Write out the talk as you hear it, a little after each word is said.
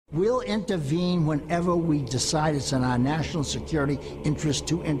We'll intervene whenever we decide it's in our national security interest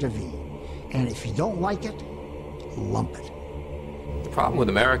to intervene. And if you don't like it, lump it. The problem with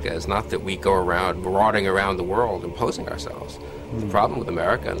America is not that we go around marauding around the world imposing ourselves. The problem with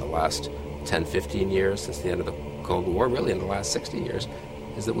America in the last 10, 15 years since the end of the Cold War, really in the last 60 years,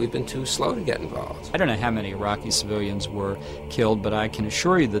 is that we've been too slow to get involved. I don't know how many Iraqi civilians were killed, but I can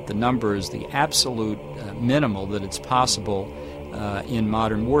assure you that the number is the absolute minimal that it's possible in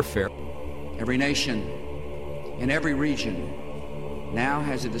modern warfare. Every nation in every region now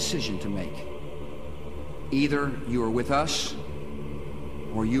has a decision to make. Either you are with us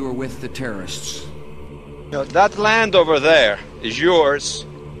or you are with the terrorists. You know, that land over there is yours.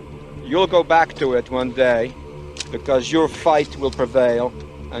 You'll go back to it one day because your fight will prevail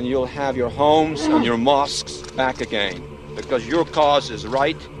and you'll have your homes and your mosques back again because your cause is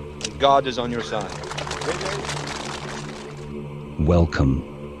right and God is on your side.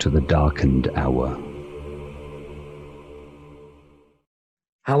 Welcome to the darkened hour.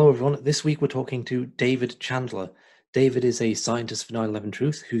 Hello everyone, this week we're talking to David Chandler. David is a scientist for 9/11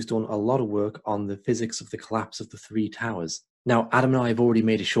 Truth who's done a lot of work on the physics of the collapse of the Three Towers. Now, Adam and I have already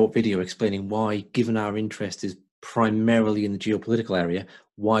made a short video explaining why, given our interest is primarily in the geopolitical area,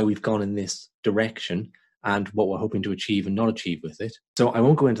 why we've gone in this direction and what we're hoping to achieve and not achieve with it. So I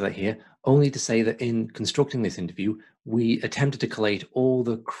won't go into that here, only to say that in constructing this interview, we attempted to collate all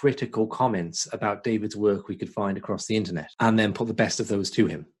the critical comments about David's work we could find across the internet and then put the best of those to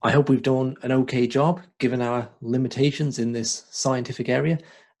him. I hope we've done an okay job given our limitations in this scientific area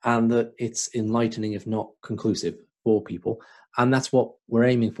and that it's enlightening, if not conclusive, for people. And that's what we're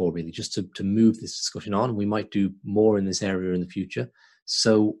aiming for, really, just to move this discussion on. We might do more in this area in the future.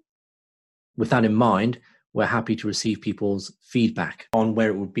 So with that in mind, we're happy to receive people's feedback on where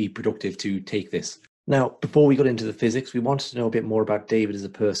it would be productive to take this. Now, before we got into the physics, we wanted to know a bit more about David as a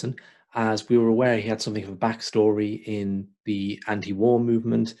person, as we were aware he had something of a backstory in the anti-war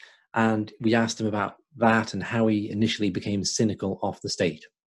movement, and we asked him about that and how he initially became cynical of the state.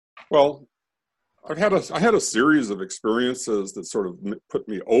 Well, I had a series of experiences that sort of put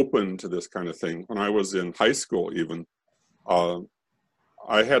me open to this kind of thing. When I was in high school, even,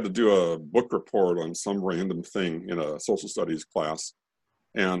 I had to do a book report on some random thing in a social studies class,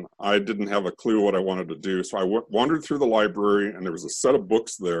 and I didn't have a clue what I wanted to do. So I wandered through the library, and there was a set of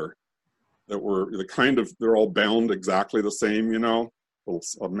books there that were they're all bound exactly the same,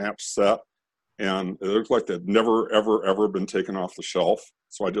 a matched set. And it looked like they'd never, ever, ever been taken off the shelf.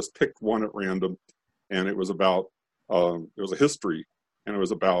 So I just picked one at random, and it was about, it was a history, and it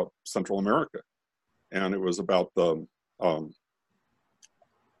was about Central America. And it was about the,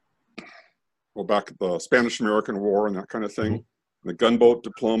 back at the Spanish-American War and that kind of thing, the gunboat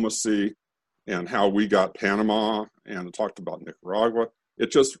diplomacy, and how we got Panama, and it talked about Nicaragua.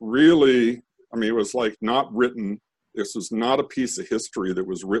 It just really, it was like not written. This was not a piece of history that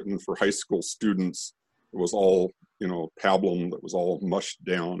was written for high school students. It was all, pablum that was all mushed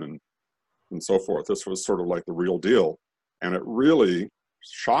down and so forth. This was sort of like the real deal. And it really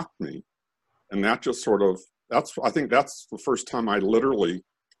shocked me. And that just sort of, I think that's the first time I literally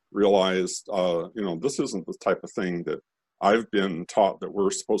realized, this isn't the type of thing that I've been taught that we're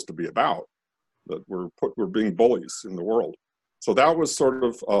supposed to be about, that we're being bullies in the world. So that was sort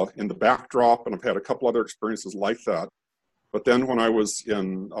of in the backdrop, and I've had a couple other experiences like that. But then when I was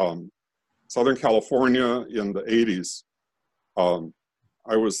in Southern California in the 80s,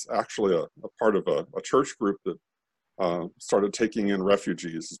 I was actually a part of a church group that started taking in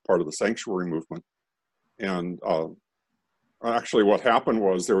refugees as part of the sanctuary movement. And actually what happened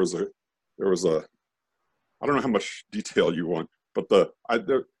was there was a I don't know how much detail you want, but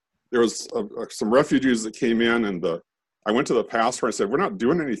there was some refugees that came in, and I went to the pastor and I said, we're not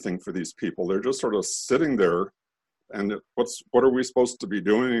doing anything for these people. They're just sort of sitting there, and what are we supposed to be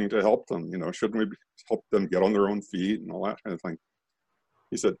doing to help them? Shouldn't we help them get on their own feet and all that kind of thing?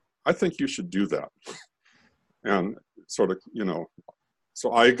 He said, I think you should do that. And sort of,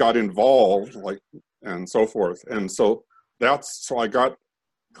 so I got involved, and so forth. And so I got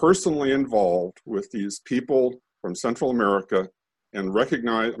personally involved with these people from Central America and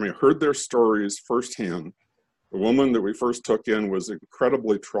heard their stories firsthand. The woman that we first took in was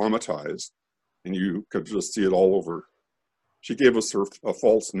incredibly traumatized, and you could just see it all over. She gave us a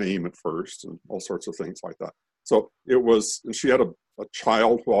false name at first and all sorts of things like that. So and she had a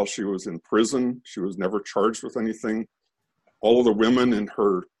child while she was in prison. She was never charged with anything. All of the women in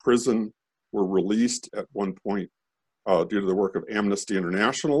her prison were released at one point due to the work of Amnesty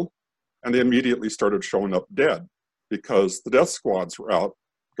International, and they immediately started showing up dead because the death squads were out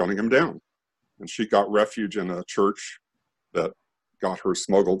gunning them down. And she got refuge in a church that got her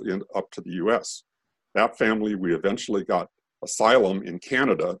smuggled up to the U.S. That family, we eventually got asylum in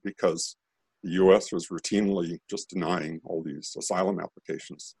Canada because the U.S. was routinely just denying all these asylum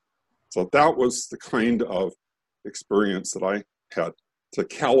applications. So that was the kind of experience that I had to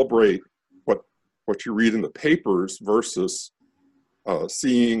calibrate what you read in the papers versus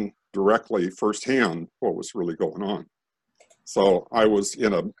seeing directly firsthand what was really going on. So I was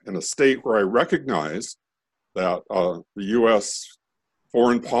in a state where I recognized that the U.S.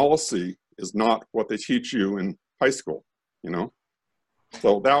 foreign policy is not what they teach you in high school, you know?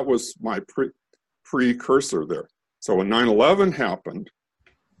 So that was my precursor there. So when 9/11 happened,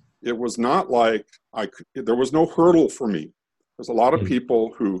 it was not like there was no hurdle for me. There's a lot of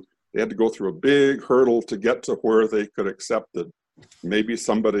people who they had to go through a big hurdle to get to where they could accept that maybe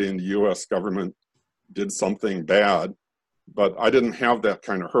somebody in the U.S. government did something bad, but I didn't have that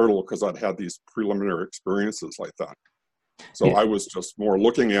kind of hurdle because I'd had these preliminary experiences like that. So I was just more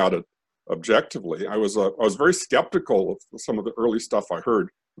looking at it objectively. I was very skeptical of some of the early stuff I heard.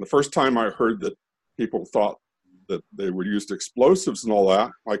 And the first time I heard that people thought that they would use explosives and all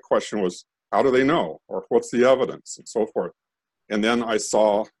that, my question was, how do they know? Or what's the evidence and so forth? And then I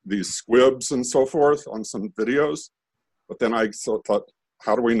saw these squibs and so forth on some videos. But then I thought,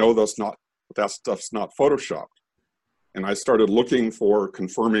 how do we know that stuff's not Photoshopped? And I started looking for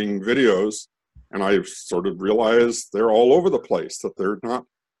confirming videos, and I sort of realized they're all over the place, that they're not,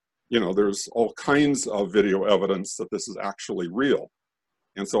 there's all kinds of video evidence that this is actually real.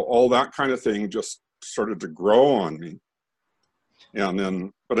 And so all that kind of thing just started to grow on me. And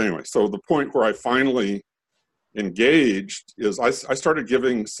then, but anyway, so the point where I finally engaged is I started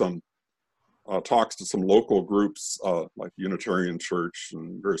giving some talks to some local groups like Unitarian Church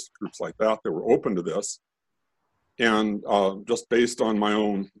and various groups like that were open to this. And just based on my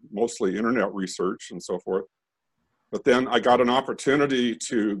own mostly internet research and so forth. But then I got an opportunity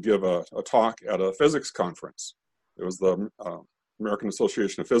to give a talk at a physics conference. It was the American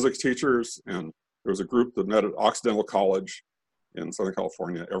Association of Physics Teachers, and there was a group that met at Occidental College in Southern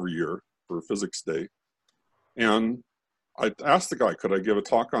California every year for Physics Day. And I asked the guy, could I give a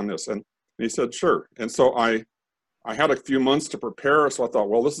talk on this? And he said, sure. And so I had a few months to prepare, so I thought,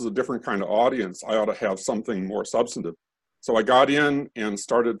 well, this is a different kind of audience. I ought to have something more substantive. So I got in and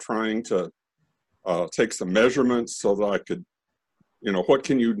started trying to take some measurements so that I could, what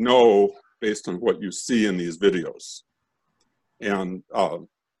can you know based on what you see in these videos? And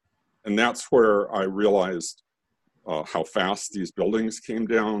that's where I realized how fast these buildings came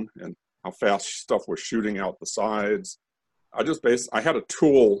down and how fast stuff was shooting out the sides. I had a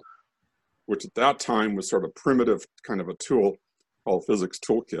tool, which at that time was sort of primitive kind of a tool called Physics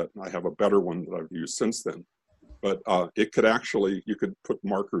Toolkit. I have a better one that I've used since then. But it could actually, you could put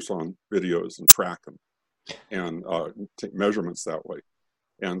markers on videos and track them and take measurements that way.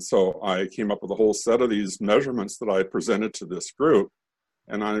 And so I came up with a whole set of these measurements that I presented to this group,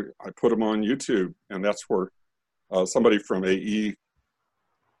 and I put them on YouTube. And that's where somebody from AE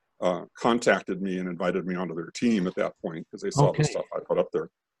contacted me and invited me onto their team at that point because they saw the stuff I put up there.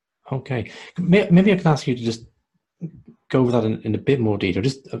 Okay. Maybe I can ask you to just go over that in a bit more detail.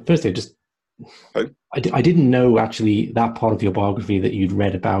 Firstly, I didn't know actually that part of your biography that you'd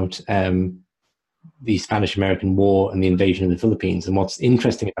read about the Spanish-American War and the invasion of the Philippines. And what's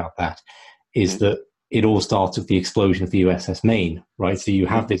interesting about that is that it all starts with the explosion of the USS Maine, right? So you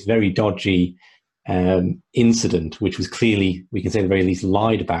have this very dodgy incident, which was clearly, we can say at the very least,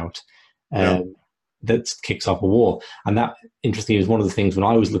 lied about, that kicks off a war. And that, interestingly, was one of the things when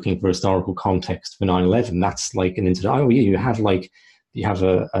I was looking for historical context for 9/11, that's like an incident. Oh, yeah, you have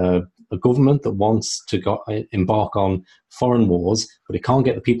a government that wants to embark on foreign wars, but it can't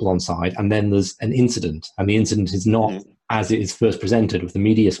get the people on side. And then there's an incident, and the incident is not as it is first presented with the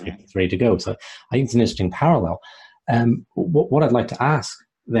media script ready to go. So I think it's an interesting parallel. What I'd like to ask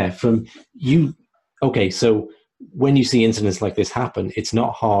there from you, okay, so when you see incidents like this happen, it's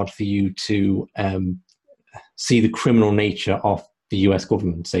not hard for you to see the criminal nature of the US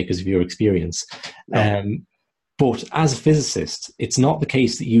government, say, because of your experience. But as a physicist, it's not the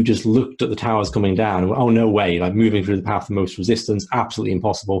case that you just looked at the towers coming down and went, oh, no way, like moving through the path of most resistance, absolutely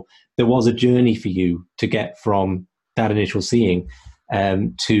impossible. There was a journey for you to get from that initial seeing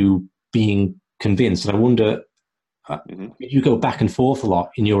to being convinced. And I wonder, you go back and forth a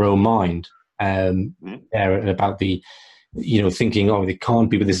lot in your own mind there about the, thinking, oh, it can't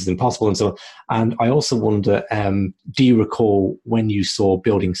be, but this is impossible, and so on. And I also wonder, do you recall when you saw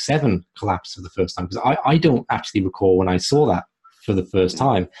Building 7 collapse for the first time? Because I don't actually recall when I saw that for the first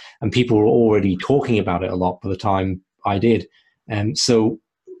time, and people were already talking about it a lot by the time I did. So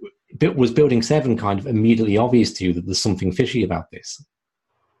was Building 7 kind of immediately obvious to you that there's something fishy about this?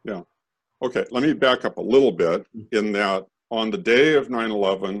 Yeah. Okay, let me back up a little bit in that on the day of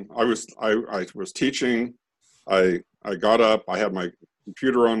 9/11, I was teaching. I got up, I had my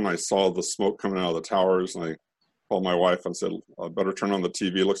computer on, and I saw the smoke coming out of the towers, and I called my wife and said, I better turn on the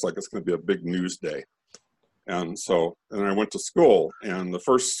TV. It looks like it's going to be a big news day. And I went to school, and the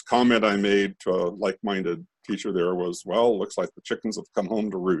first comment I made to a like-minded teacher there was, well, looks like the chickens have come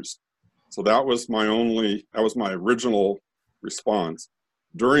home to roost. So that was my original response.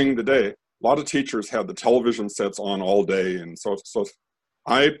 During the day, a lot of teachers had the television sets on all day, and so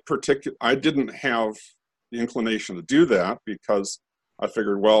I didn't have the inclination to do that because I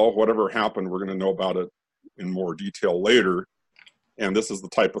figured, well, whatever happened, we're going to know about it in more detail later. And this is the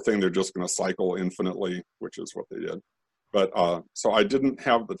type of thing they're just going to cycle infinitely, which is what they did. But so I didn't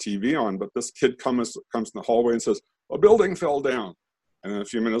have the TV on, but this kid comes in the hallway and says, a building fell down. And then a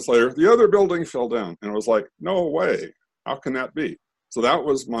few minutes later, the other building fell down. And it was like, no way, how can that be? So that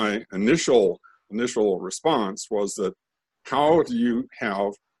was my initial response, was that how do you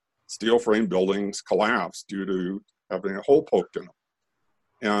have steel frame buildings collapse due to having a hole poked in them?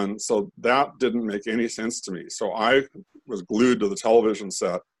 And so that didn't make any sense to me. So I was glued to the television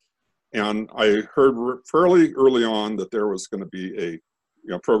set, and I heard fairly early on that there was going to be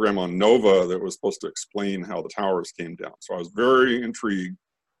a program on Nova that was supposed to explain how the towers came down. So I was very intrigued,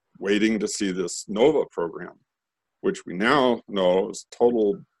 waiting to see this Nova program, which we now know is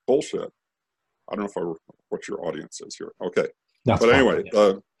total bullshit. I don't know what your audience is here. Okay. But anyway,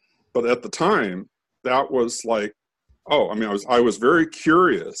 but at the time, that was like, I was very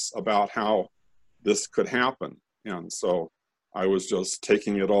curious about how this could happen. And so I was just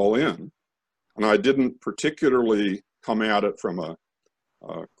taking it all in. And I didn't particularly come at it from a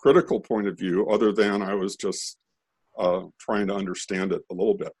critical point of view, other than I was just trying to understand it a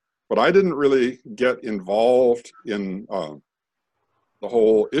little bit. But I didn't really get involved in the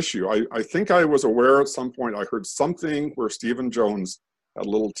whole issue. I think I was aware at some point, I heard something where Stephen Jones had a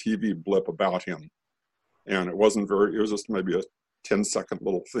little TV blip about him. And it was just maybe a 10-second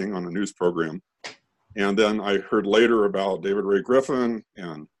little thing on a news program. And then I heard later about David Ray Griffin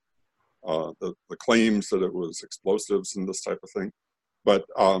and the claims that it was explosives and this type of thing. But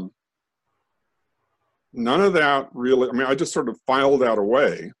none of that really, I just sort of filed that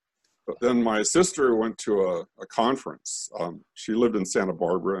away. But then my sister went to a conference. She lived in Santa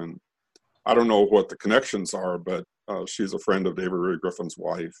Barbara, and I don't know what the connections are, but she's a friend of David Ray Griffin's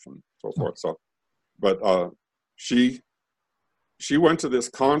wife and so forth. But she went to this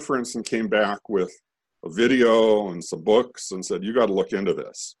conference and came back with a video and some books and said, you got to look into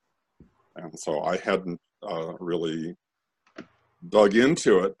this. And so I hadn't really dug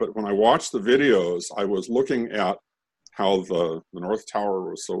into it. But when I watched the videos, I was looking at how the North Tower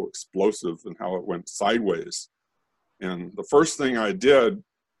was so explosive and how it went sideways. And the first thing I did,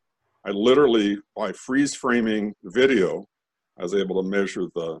 I literally, by freeze framing the video, I was able to measure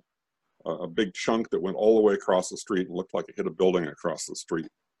a big chunk that went all the way across the street and looked like it hit a building across the street.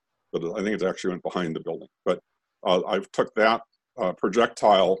 But I think it actually went behind the building. But I took that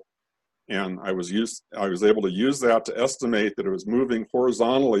projectile, and I was able to use that to estimate that it was moving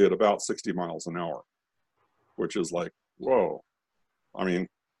horizontally at about 60 miles an hour, which is like, whoa. I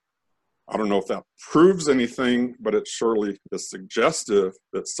don't know if that proves anything, but it surely is suggestive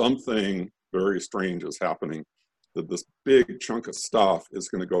that something very strange is happening, that this big chunk of stuff is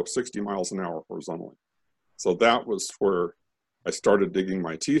going to go 60 miles an hour horizontally. So that was where I started digging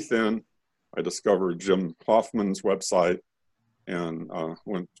my teeth in. I discovered Jim Hoffman's website and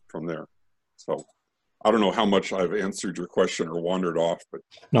went from there. So I don't know how much I've answered your question or wandered off, but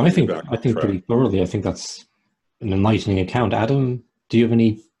no, I think pretty thoroughly. I think that's an enlightening account. Adam, do you have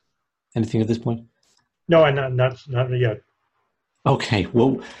anything at this point? No, not yet. Okay,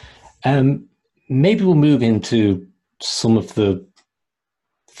 well, maybe we'll move into some of the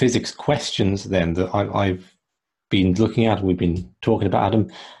physics questions then that I've been looking at. We've been talking about,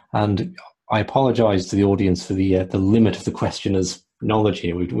 Adam, and I apologize to the audience for the limit of the questioner's knowledge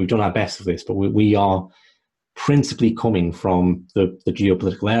here. We've done our best with this, but we are principally coming from the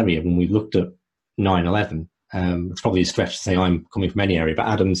geopolitical area. When we looked at 9/11, it's probably a stretch to say I'm coming from any area, but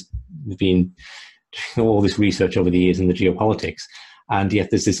Adam's been doing all this research over the years in the geopolitics, and yet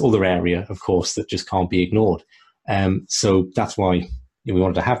there's this other area, of course, that just can't be ignored. So that's why we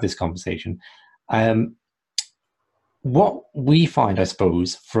wanted to have this conversation. What we find, I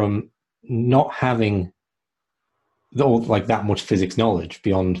suppose, from not having that much physics knowledge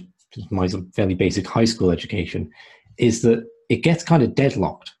beyond my fairly basic high school education, is that it gets kind of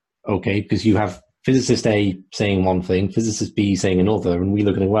deadlocked, okay? Because you have physicist A saying one thing, physicist B saying another, and we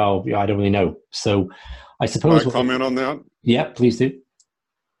look at it, well, I don't really know. So I suppose... Can I comment on that? Yeah, please do.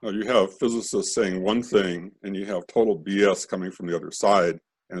 You have physicists saying one thing, and you have total BS coming from the other side,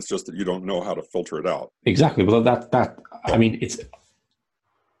 and it's just that you don't know how to filter it out. Exactly. Well, I mean,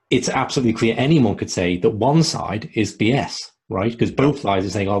 it's absolutely clear. Anyone could say that one side is BS, right? Because both sides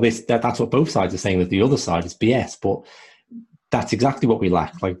are saying, oh, that's what both sides are saying, that the other side is BS. But that's exactly what we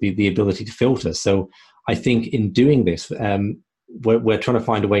lack, like the ability to filter. So I think in doing this, we're trying to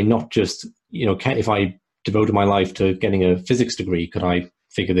find a way, not just, if I devoted my life to getting a physics degree, could I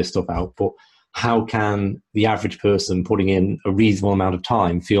figure this stuff out? But how can the average person putting in a reasonable amount of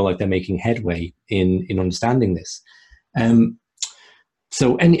time feel like they're making headway in understanding this?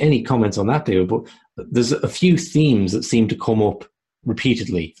 So any comments on that, David? But there's a few themes that seem to come up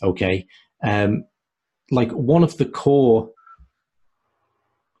repeatedly, okay? Like one of the core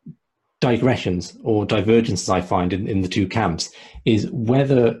digressions or divergences I find in the two camps is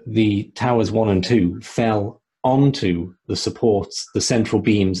whether the towers 1 and 2 fell onto the supports, the central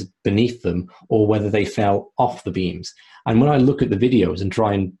beams beneath them, or whether they fell off the beams. And when I look at the videos and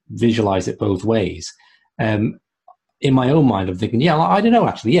try and visualize it both ways, in my own mind, I'm thinking, I don't know,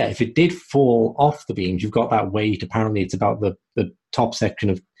 actually, if it did fall off the beams, you've got that weight. Apparently, it's about the top section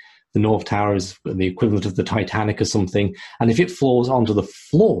of the North Tower is the equivalent of the Titanic or something. And if it falls onto the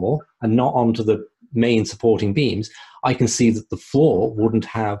floor and not onto the main supporting beams, I can see that the floor wouldn't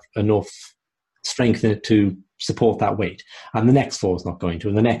have enough strength in it to support that weight. And the next floor is not going to,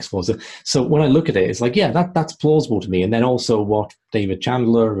 and the next floor. So when I look at it, it's like, that's plausible to me. And then also what David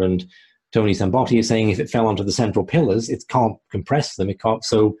Chandler and Tony Sambotti is saying, if it fell onto the central pillars, it can't compress them. It can't.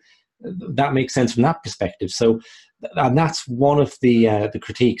 So that makes sense from that perspective. So, and that's one of the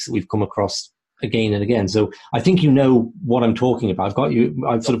critiques that we've come across again and again. So I think you know what I'm talking about.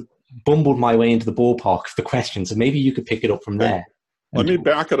 I've sort of bumbled my way into the ballpark of the question. So maybe you could pick it up from there. Let me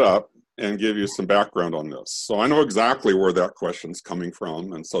back it up and give you some background on this. So I know exactly where that question's coming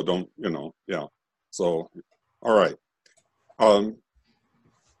from. And so don't, So, all right.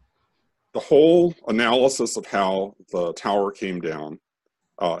 The whole analysis of how the tower came down,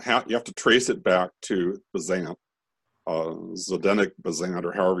 you have to trace it back to Bazant, Zdeněk Bazant,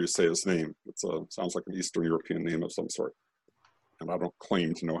 or however you say his name. It sounds like an Eastern European name of some sort. And I don't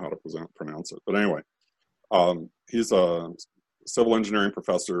claim to know how to pronounce it. But anyway, he's a civil engineering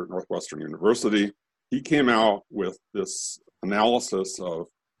professor at Northwestern University. He came out with this analysis of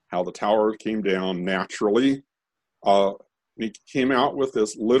how the tower came down naturally. He came out with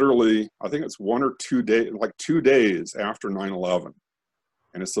this literally, I think it's 1 or 2 days, like 2 days after 9/11.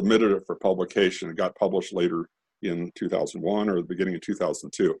 And he submitted it for publication. It got published later in 2001 or the beginning of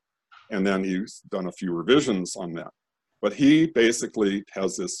 2002. And then he's done a few revisions on that. But he basically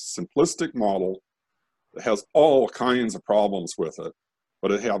has this simplistic model that has all kinds of problems with it.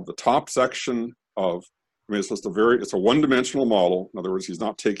 But it had the top section of, it's just it's a one-dimensional model. In other words, he's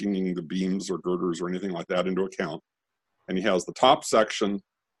not taking the beams or girders or anything like that into account. And he has the top section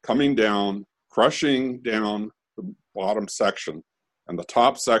coming down, crushing down the bottom section. And the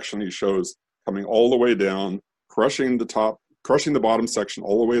top section he shows coming all the way down, crushing the bottom section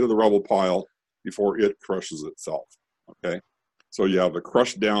all the way to the rubble pile before it crushes itself. Okay, so you have the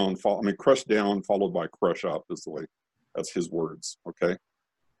crush down followed by crush up is the way, that's his words. Okay,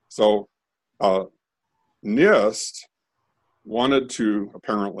 so NIST wanted to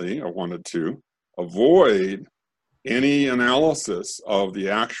avoid any analysis of the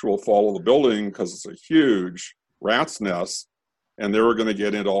actual fall of the building because it's a huge rat's nest, and they were going to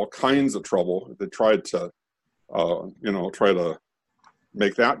get into all kinds of trouble. They tried to, try to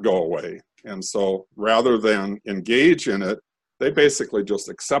make that go away. And so rather than engage in it, they basically just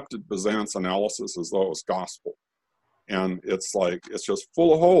accepted Bazant's analysis as though it was gospel. And it's just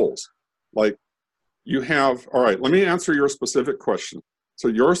full of holes. Like you have, all right, let me answer your specific question. So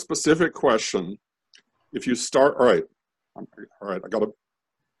your specific question, if you start, okay, I'm going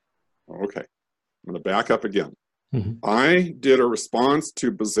to back up again. Mm-hmm. I did a response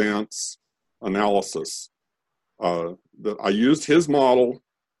to Bazant's analysis that I used his model,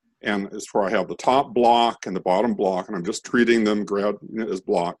 and it's where I have the top block and the bottom block, and I'm just treating them as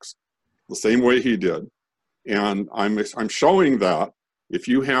blocks the same way he did. And I'm showing that if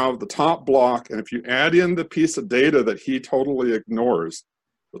you have the top block, and if you add in the piece of data that he totally ignores,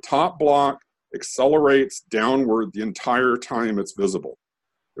 the top block accelerates downward the entire time it's visible.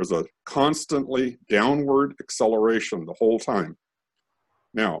 There's a constantly downward acceleration the whole time.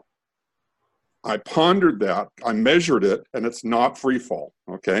 Now, I pondered that, I measured it, and it's not free fall,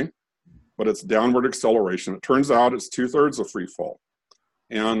 okay? But it's downward acceleration. It turns out it's 2/3 of free fall.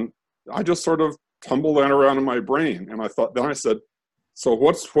 And I just sort of tumble that around in my brain. And then I said, so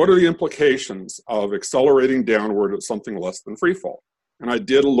what are the implications of accelerating downward at something less than free fall? And I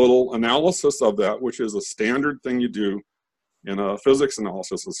did a little analysis of that, which is a standard thing you do in a physics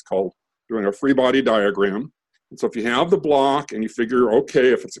analysis. It's called doing a free body diagram. And so if you have the block and you figure,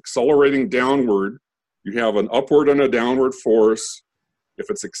 okay, if it's accelerating downward, you have an upward and a downward force. If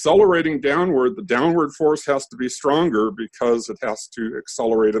it's accelerating downward, the downward force has to be stronger because it has to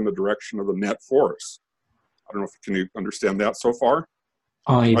accelerate in the direction of the net force. I don't know if you understand that so far.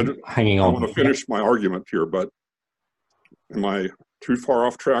 Hanging on. I want to finish my argument here, but am I too far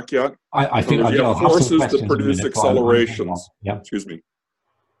off track yet? I think you have forces that produce accelerations. Yeah. Excuse me.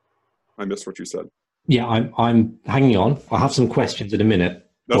 I missed what you said. Yeah, I'm hanging on. I'll have some questions in a minute.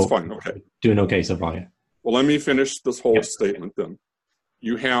 That's fine. Okay. Doing okay so far. Yeah. Well, let me finish this whole statement then.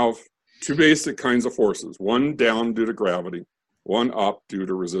 You have two basic kinds of forces, one down due to gravity, one up due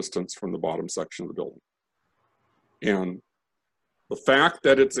to resistance from the bottom section of the building. And the fact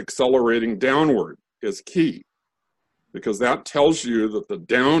that it's accelerating downward is key, because that tells you that the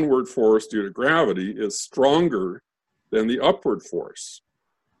downward force due to gravity is stronger than the upward force.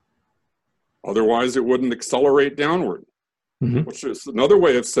 Otherwise, it wouldn't accelerate downward, which is another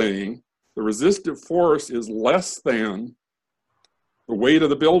way of saying the resistive force is less than the weight of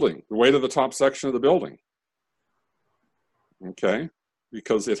the building, the weight of the top section of the building. Okay?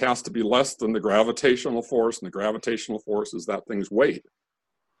 Because it has to be less than the gravitational force, and the gravitational force is that thing's weight.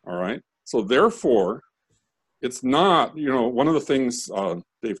 All right? So therefore, it's not, one of the things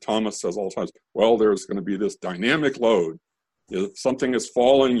Dave Thomas says all the time is, well, there's going to be this dynamic load. If something is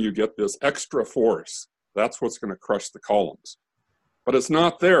falling, you get this extra force. That's what's going to crush the columns. But it's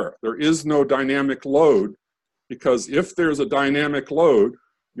not there. There is no dynamic load, because if there's a dynamic load,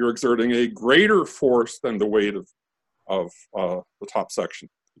 you're exerting a greater force than the weight of the top section.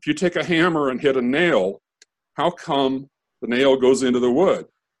 If you take a hammer and hit a nail, how come the nail goes into the wood?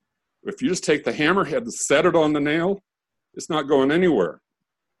 If you just take the hammerhead and set it on the nail, it's not going anywhere.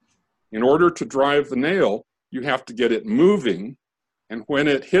 In order to drive the nail, you have to get it moving, and when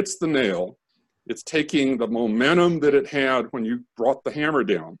it hits the nail, it's taking the momentum that it had when you brought the hammer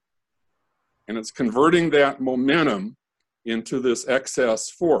down, and it's converting that momentum into this excess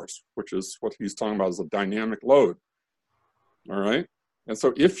force, which is what he's talking about as a dynamic load. All right? And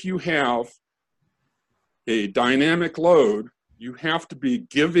so if you have a dynamic load, you have to be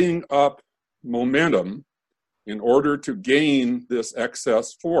giving up momentum in order to gain this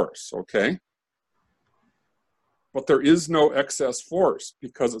excess force, okay? But there is no excess force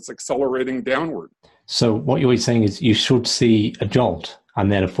because it's accelerating downward. So what you're saying is you should see a jolt and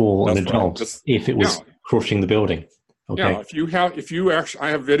then a fall and a jolt if it was crushing the building. Okay. Yeah, I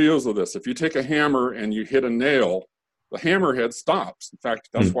have videos of this. If you take a hammer and you hit a nail, the hammerhead stops. In fact,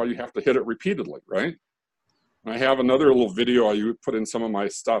 that's why you have to hit it repeatedly, right? And I have another little video I put in some of my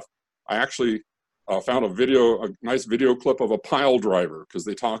stuff. I actually found a nice video clip of a pile driver, because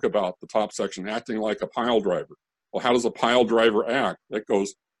they talk about the top section acting like a pile driver. Well, how does a pile driver act? It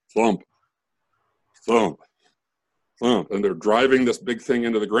goes thump, thump, thump, and they're driving this big thing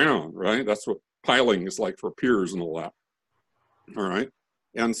into the ground, right? That's what piling is like for piers and all that. All right?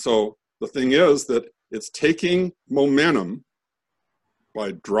 And so the thing is that it's taking momentum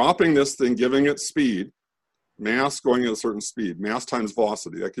by dropping this thing, giving it speed, mass going at a certain speed, mass times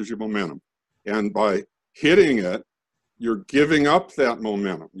velocity, that gives you momentum. And by hitting it, you're giving up that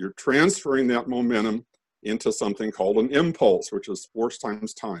momentum. You're transferring that momentum into something called an impulse, which is force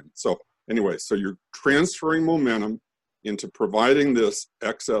times time. So anyway, so you're transferring momentum into providing this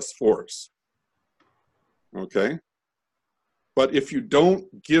excess force. Okay? But if you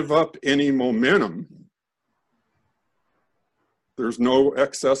don't give up any momentum, there's no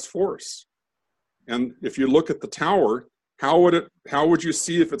excess force. And if you look at the tower, how would you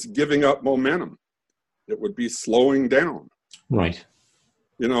see if it's giving up momentum? It would be slowing down. Right.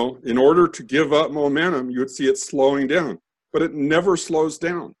 In order to give up momentum, you would see it slowing down. But it never slows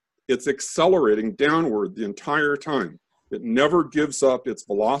down. It's accelerating downward the entire time. It never gives up its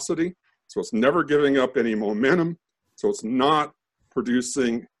velocity, so it's never giving up any momentum, so it's not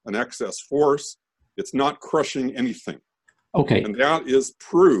producing an excess force. It's not crushing anything. Okay. And that is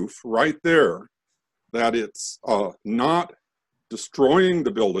proof right there that it's not destroying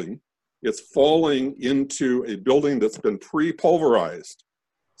the building. It's falling into a building that's been pre-pulverized.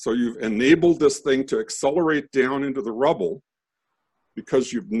 So you've enabled this thing to accelerate down into the rubble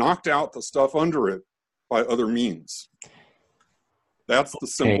because you've knocked out the stuff under it by other means. That's the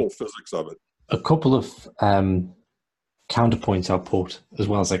simple physics of it. A couple of counterpoints I'll put as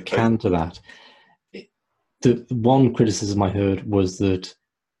well as I can to that. The one criticism I heard was that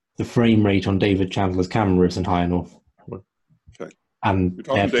the frame rate on David Chandler's camera isn't high enough. Okay. And You're talking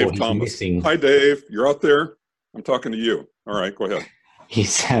to therefore Dave he's Thomas. missing. Hi, Dave. You're out there. I'm talking to you. All right, go ahead.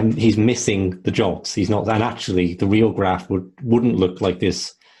 He's missing the jolts. He's not, and actually, the real graph wouldn't look like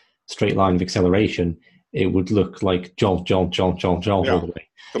this straight line of acceleration. It would look like jolt, jolt, jolt, jolt, jolt all the way.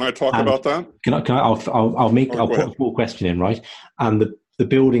 Can I talk about that? I'll put a full question in, right? And the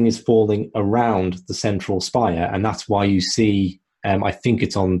building is falling around the central spire, and that's why you see, I think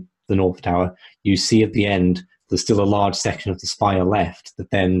it's on the North Tower, you see at the end, there's still a large section of the spire left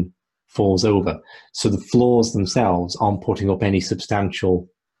that then falls over. So the floors themselves aren't putting up any substantial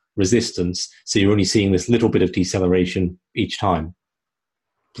resistance, so you're only seeing this little bit of deceleration each time.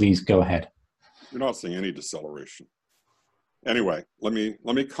 Please go ahead. You're not seeing any deceleration. Anyway, let me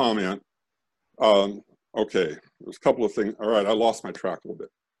comment. Okay, there's a couple of things. All right, I lost my track a little bit.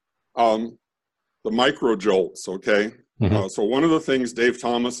 The micro jolts, okay? Mm-hmm. So one of the things Dave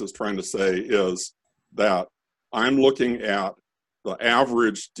Thomas is trying to say is that I'm looking at the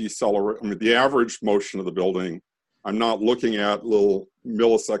average the average motion of the building. I'm not looking at little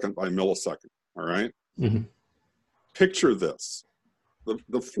millisecond by millisecond, all right? Mm-hmm. Picture this.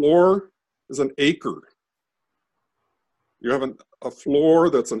 The floor is an acre. You have a floor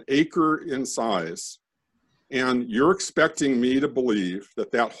that's an acre in size, and you're expecting me to believe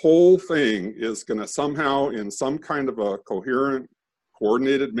that that whole thing is going to somehow, in some kind of a coherent,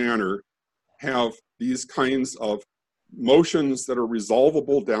 coordinated manner, have these kinds of motions that are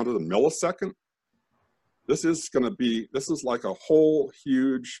resolvable down to the millisecond. This is like a whole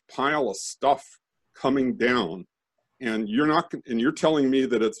huge pile of stuff coming down, and you're telling me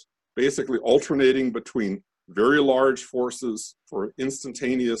that it's basically alternating between very large forces for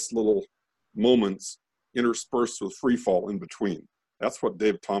instantaneous little moments interspersed with free fall in between. That's what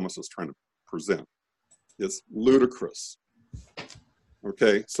Dave Thomas is trying to present. It's ludicrous.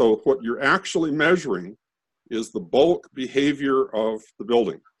 Okay, so what you're actually measuring is the bulk behavior of the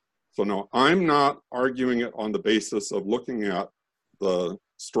building. So now I'm not arguing it on the basis of looking at the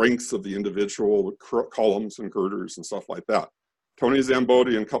strengths of the individual columns and girders and stuff like that. Tony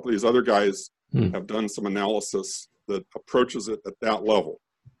Zambodi and a couple of these other guys have done some analysis that approaches it at that level.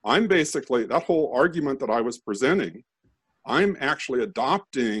 I'm basically, that whole argument that I was presenting, I'm actually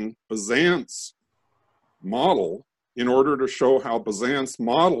adopting Bazant's model in order to show how Bazant's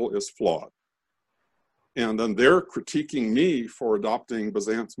model is flawed. And then they're critiquing me for adopting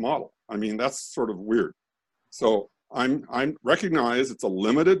Bazant's model. I mean, that's sort of weird. So I'm recognize it's a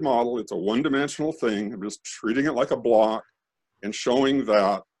limited model. It's a one-dimensional thing. I'm just treating it like a block and showing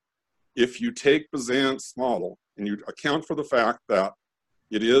that if you take Bazant's model and you account for the fact that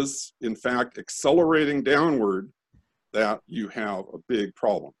it is, in fact, accelerating downward, that you have a big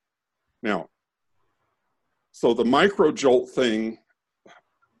problem. Now, so the micro jolt thing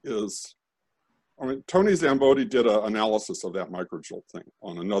is, I mean, Tony Zambodi did an analysis of that micro jolt thing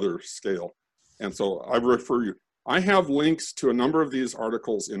on another scale. And so I refer you, I have links to a number of these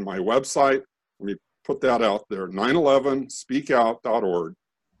articles in my website. Let me put that out there, 911speakout.org.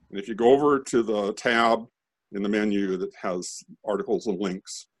 And if you go over to the tab in the menu that has articles and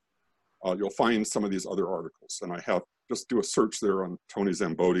links, you'll find some of these other articles. And I have, just do a search there on Tony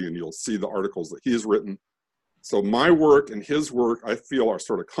Zambodi and you'll see the articles that he's written. So my work and his work, I feel, are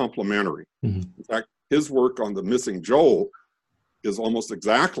sort of complementary. Mm-hmm. In fact, his work on the missing jolt is almost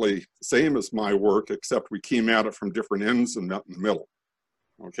exactly the same as my work, except we came at it from different ends and met in the middle.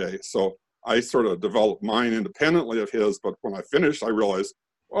 Okay, so I sort of developed mine independently of his, but when I finished, I realized,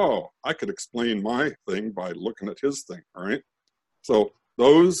 oh, I could explain my thing by looking at his thing, all right? So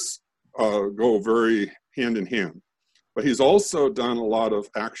those go very hand in hand. But he's also done a lot of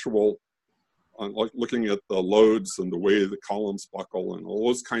actual, like looking at the loads and the way the columns buckle and all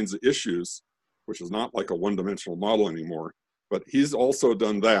those kinds of issues, which is not like a one-dimensional model anymore. But he's also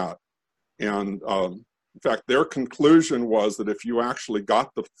done that. And in fact, their conclusion was that if you actually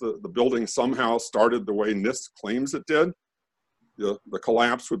got the building somehow started the way NIST claims it did, the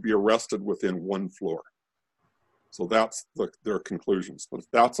collapse would be arrested within one floor. So that's their conclusions. But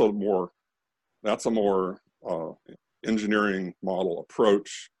that's a more engineering model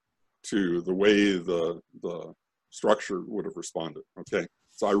approach to the way the structure would have responded. Okay,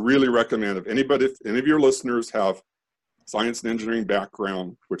 so I really recommend if any of your listeners have science and engineering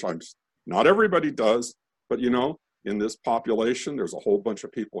background, which not everybody does, but you know, in this population, there's a whole bunch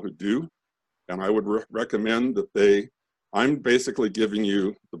of people who do, and I would recommend that I'm basically giving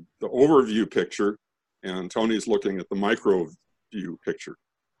you the overview picture, and Tony's looking at the micro view picture.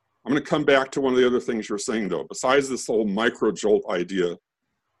 I'm going to come back to one of the other things you're saying, though. Besides this whole micro jolt idea,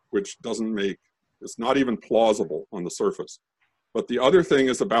 which it's not even plausible on the surface. But the other thing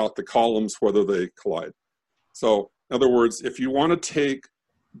is about the columns, whether they collide. So in other words, if you want to take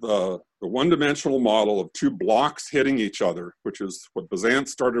the one-dimensional model of two blocks hitting each other, which is what Bazant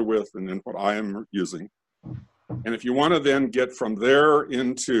started with and then what I am using, and if you want to then get from there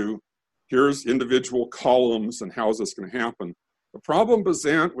into here's individual columns and how is this going to happen, the problem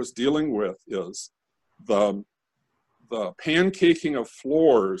Bazant was dealing with is the pancaking of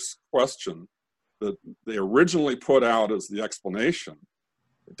floors question that they originally put out as the explanation.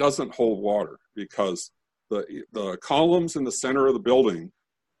 It doesn't hold water because the columns in the center of the building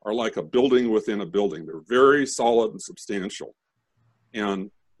are like a building within a building. They're very solid and substantial.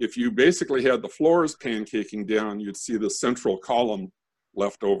 And if you basically had the floors pancaking down, you'd see the central column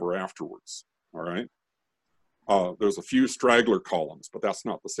left over afterwards, all right? There's a few straggler columns, but that's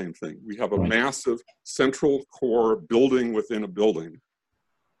not the same thing. We have a massive central core building within a building,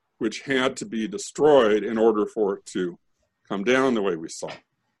 which had to be destroyed in order for it to come down the way we saw.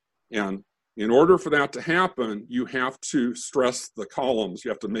 And in order for that to happen, you have to stress the columns. You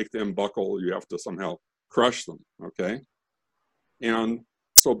have to make them buckle. You have to somehow crush them, okay? And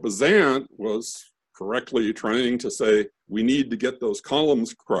so Bazant was correctly trying to say, we need to get those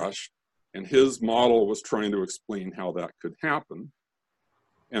columns crushed. And his model was trying to explain how that could happen.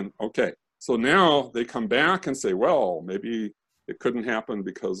 And okay, so now they come back and say, well, maybe it couldn't happen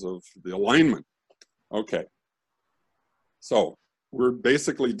because of the alignment. Okay, so we're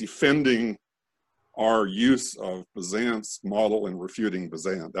basically defending our use of Bazant's model and refuting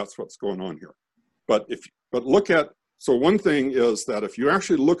Bazant. That's what's going on here. But look at, so one thing is that if you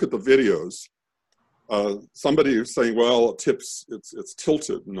actually look at the videos, somebody is saying, well, it's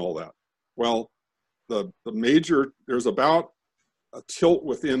tilted and all that. Well, there's about a tilt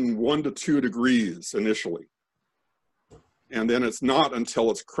within 1 to 2 degrees initially. And then it's not until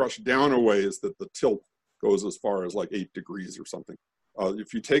it's crushed down a ways that the tilt goes as far as like 8 degrees or something.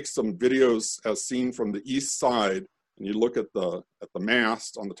 If you take some videos as seen from the east side and you look at the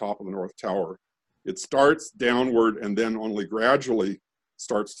mast on the top of the North Tower, it starts downward and then only gradually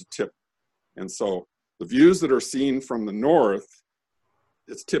starts to tip. And so the views that are seen from the north,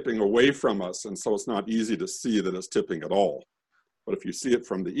 it's tipping away from us, and so it's not easy to see that it's tipping at all. But if you see it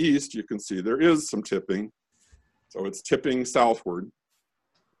from the east, you can see there is some tipping. So it's tipping southward,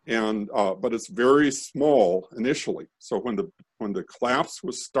 and but it's very small initially. So when the collapse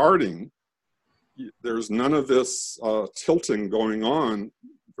was starting, there's none of this tilting going on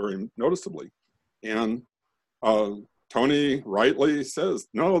very noticeably. And Tony rightly says,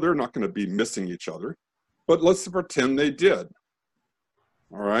 no, they're not going to be missing each other, but let's pretend they did.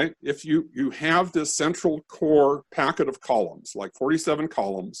 All right, if you have this central core packet of columns, like 47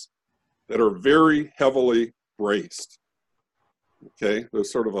 columns, that are very heavily braced, okay?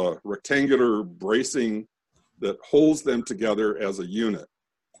 There's sort of a rectangular bracing that holds them together as a unit.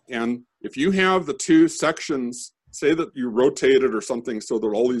 And if you have the two sections, say that you rotate it or something so that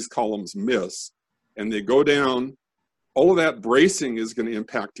all these columns miss, and they go down, all of that bracing is going to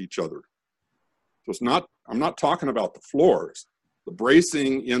impact each other. So it's not, I'm not talking about the floors. The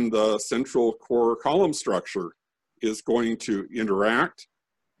bracing in the central core column structure is going to interact,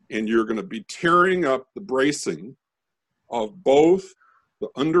 and you're going to be tearing up the bracing of both the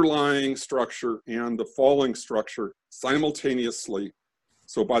underlying structure and the falling structure simultaneously.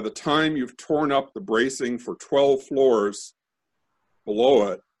 So by the time you've torn up the bracing for 12 floors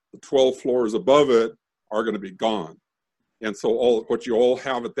below it, the 12 floors above it are going to be gone. And so what you all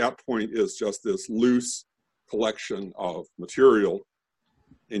have at that point is just this loose collection of material,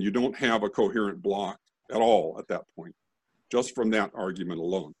 and you don't have a coherent block at all at that point, just from that argument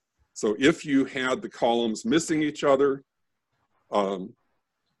alone. So if you had the columns missing each other,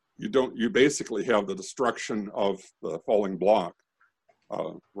 you basically have the destruction of the falling block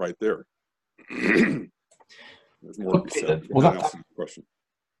right there. There's more to be said. Well,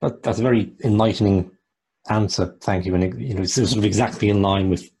 that's a very enlightening answer, thank you. And it's sort of exactly in line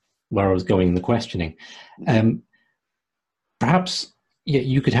with where I was going in the questioning. Perhaps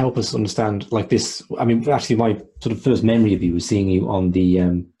you could help us understand like this. I mean, actually my sort of first memory of you was seeing you on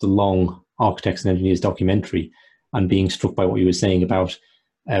the Long Architects and Engineers documentary and being struck by what you were saying about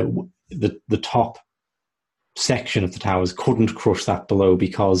the top section of the towers couldn't crush that below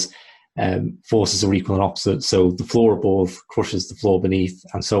because forces are equal and opposite. So the floor above crushes the floor beneath,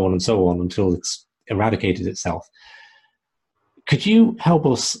 and so on until it's eradicated itself. Could you help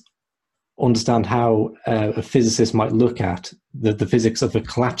us understand how a physicist might look at the physics of a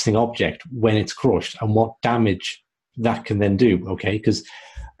collapsing object when it's crushed and what damage that can then do? Okay, because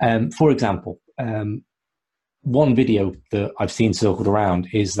for example, one video that I've seen circled around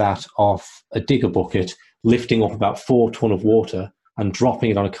is that of a digger bucket lifting up about 4 ton of water and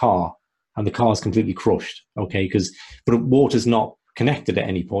dropping it on a car, and the car is completely crushed. Okay, but water's not connected at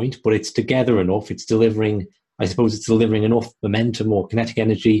any point, but it's together enough. It's delivering, I suppose, it's delivering enough momentum or kinetic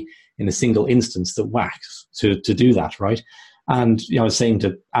energy in a single instance that whacks to do that, right? And I was saying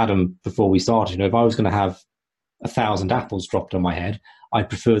to Adam before we started, if I was going to have 1,000 apples dropped on my head, I'd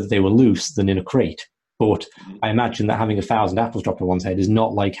prefer that they were loose than in a crate. But I imagine that having 1,000 apples dropped on one's head is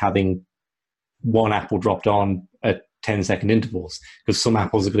not like having one apple dropped on at 10-second intervals, because some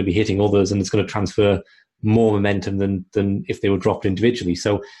apples are going to be hitting others and it's going to transfer more momentum than if they were dropped individually.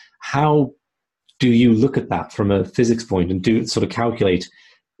 So how do you look at that from a physics point and do sort of calculate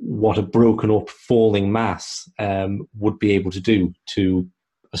what a broken up falling mass would be able to do to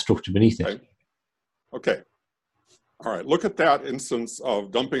a structure beneath it? Okay. All right. Look at that instance of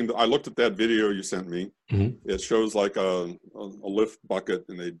dumping. I looked at that video you sent me. Mm-hmm. It shows like a lift bucket,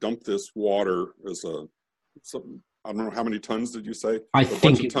 and they dump this water as I don't know how many tons did you say? I think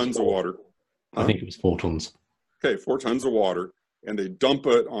bunch of tons of water. Huh? I think it was 4 tons. Okay, 4 tons of water, and they dump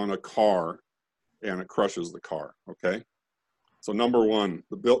it on a car, and it crushes the car. Okay. So number one,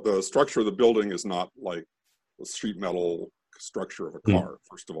 the structure of the building is not like the sheet metal structure of a car.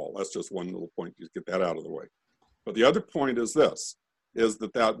 First of all, that's just one little point. You get that out of the way. But the other point is this, is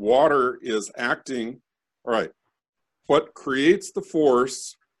that water is acting, all right, what creates the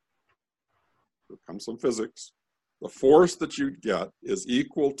force, here comes some physics, the force that you get is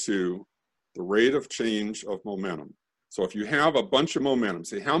equal to the rate of change of momentum. So if you have a bunch of momentum,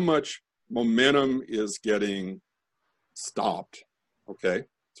 see how much momentum is getting stopped, okay?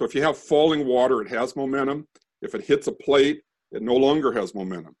 So if you have falling water, it has momentum. If it hits a plate, it no longer has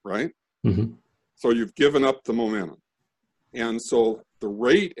momentum, right? Mm-hmm. So you've given up the momentum. And so the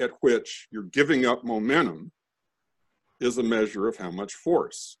rate at which you're giving up momentum is a measure of how much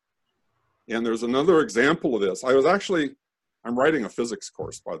force. And there's another example of this. I'm writing a physics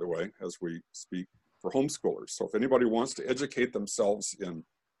course, by the way, as we speak, for homeschoolers. So if anybody wants to educate themselves in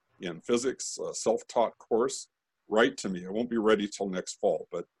physics, a self-taught course, write to me. It won't be ready till next fall,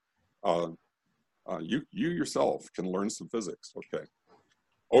 but you yourself can learn some physics.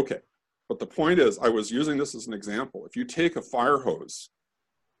 Okay. But the point is, I was using this as an example. If you take a fire hose,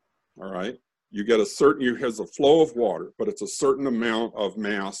 all right, you get has a flow of water, but it's a certain amount of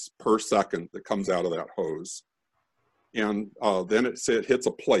mass per second that comes out of that hose. And then it hits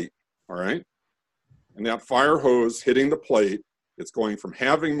a plate, all right? And that fire hose hitting the plate, it's going from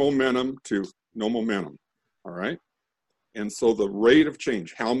having momentum to no momentum, all right? And so the rate of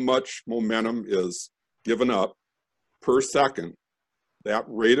change, how much momentum is given up per second, that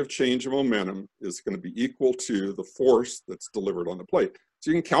rate of change of momentum is going to be equal to the force that's delivered on the plate. So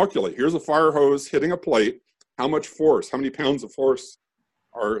you can calculate, here's a fire hose hitting a plate, how much force, how many pounds of force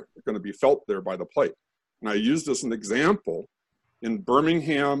are going to be felt there by the plate. And I used this as an example. In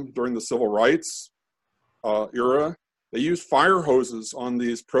Birmingham during the civil rights era, they used fire hoses on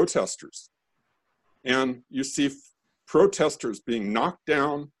these protesters. And you see protesters being knocked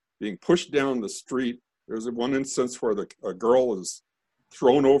down, being pushed down the street. There's one instance where a girl is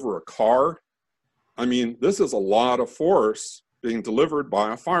thrown over a car. I mean, this is a lot of force being delivered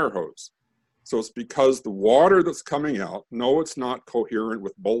by a fire hose. So it's because the water that's coming out, no, it's not coherent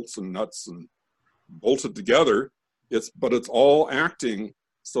with bolts and nuts and bolted together, but it's all acting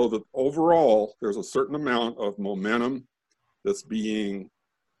so that overall there's a certain amount of momentum that's being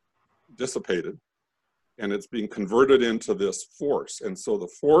dissipated, and it's being converted into this force. And so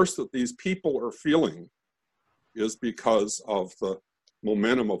the force that these people are feeling is because of the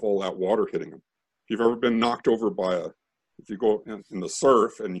momentum of all that water hitting them. If you've ever been knocked over if you go in the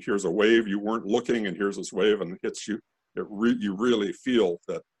surf and here's a wave, you weren't looking, and here's this wave and it hits you, you really feel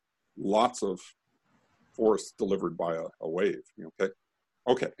that lots of force delivered by a wave, okay?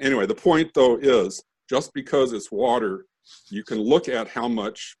 Okay, anyway, the point though is, just because it's water, you can look at how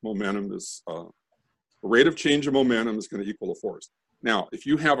much momentum is, the rate of change of momentum is going to equal the force. Now, if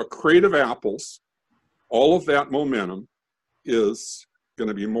you have a crate of apples, all of that momentum is going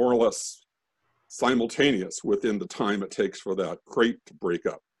to be more or less simultaneous within the time it takes for that crate to break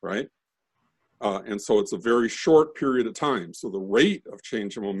up, right? And so it's a very short period of time. So the rate of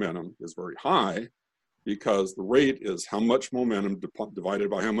change of momentum is very high because the rate is how much momentum divided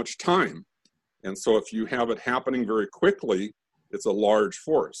by how much time. And so if you have it happening very quickly, it's a large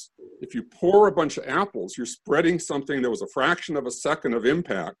force. If you pour a bunch of apples, you're spreading something that was a fraction of a second of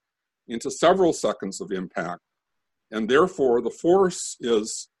impact into several seconds of impact. And therefore, the force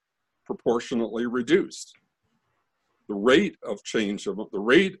is proportionately reduced. The rate of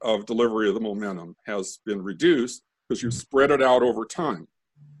delivery of the momentum has been reduced because you spread it out over time.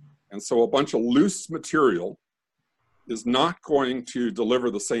 And so a bunch of loose material is not going to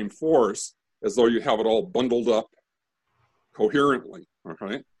deliver the same force as though you have it all bundled up coherently, all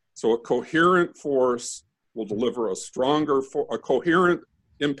right? So a coherent force will deliver a coherent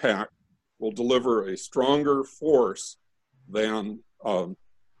impact will deliver a stronger force than the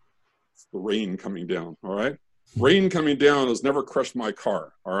rain coming down, all right? Rain coming down has never crushed my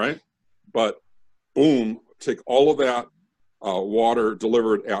car, all right? But boom, take all of that water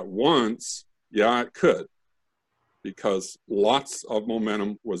delivered at once, yeah, it could, because lots of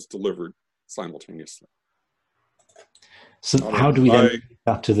momentum was delivered simultaneously. So how do we then get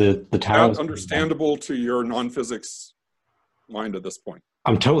that to the towers? That's understandable to your non-physics mind at this point.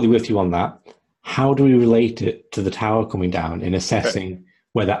 I'm totally with you on that. How do we relate it to the tower coming down in assessing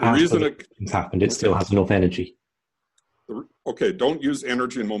whether after things happened, it still has enough energy? Okay, don't use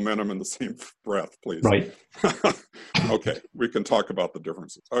energy and momentum in the same breath, please. Right. Okay, we can talk about the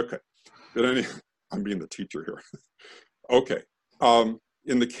differences. Okay, I'm being the teacher here. Okay,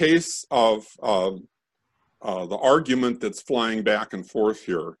 in the case of the argument that's flying back and forth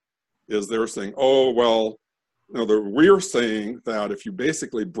here is they're saying, oh, well, we're saying that if you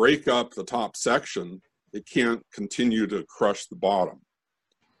basically break up the top section, it can't continue to crush the bottom,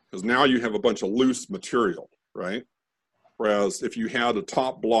 because now you have a bunch of loose material, right? Whereas if you had a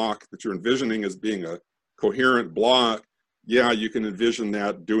top block that you're envisioning as being a coherent block, yeah, you can envision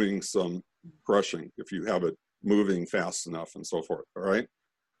that doing some crushing if you have it moving fast enough and so forth, all right?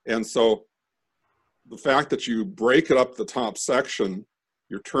 And so the fact that you break it up the top section,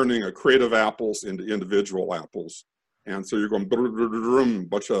 you're turning a crate of apples into individual apples. And so you're going a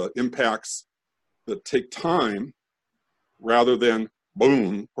bunch of impacts that take time rather than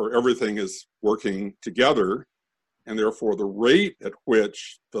boom, where everything is working together. And therefore the rate at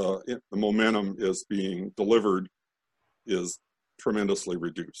which the momentum is being delivered is tremendously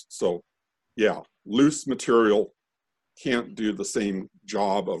reduced. So yeah, loose material can't do the same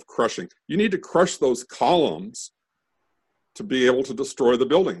job of crushing. You need to crush those columns to be able to destroy the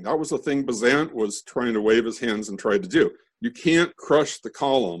building. That was the thing Bazant was trying to wave his hands and try to do. You can't crush the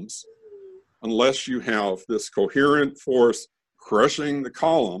columns unless you have this coherent force crushing the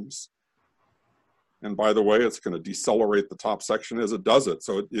columns. And by the way, it's going to decelerate the top section as it does it.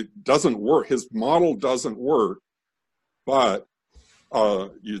 So it doesn't work. His model doesn't work, but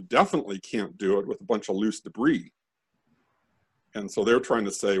you definitely can't do it with a bunch of loose debris. And so they're trying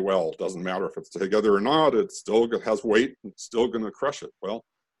to say, well, it doesn't matter if it's together or not, it still has weight, and it's still going to crush it. Well,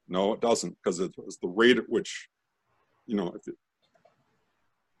 no, it doesn't, because it's the rate at which, if it...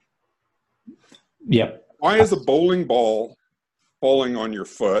 Yeah. Why is a bowling ball falling on your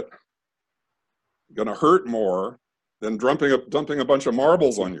foot going to hurt more than dumping a bunch of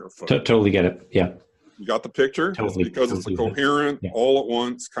marbles on your foot? Totally get it, yeah. You got the picture? Totally. It's because it's a coherent, all at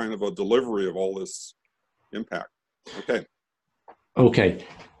once kind of a delivery of all this impact. Okay.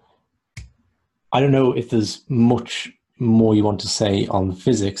 I don't know if there's much more you want to say on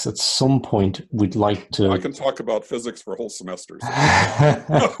physics. At some point, we'd like to... I can talk about physics for whole semesters.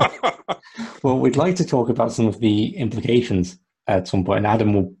 Well, we'd like to talk about some of the implications at some point, and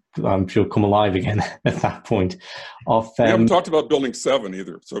Adam will, I'm sure, come alive again at that point. We haven't talked about Building 7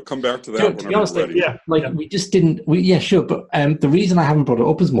 either, so come back to that whenever you're ready. We just didn't... sure, but the reason I haven't brought it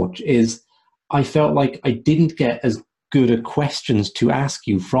up as much is I felt like I didn't get as good at questions to ask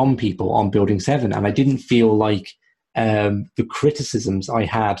you from people on Building 7, and I didn't feel like the criticisms I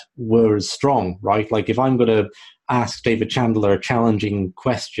had were as strong, right? Like if I'm going to ask David Chandler a challenging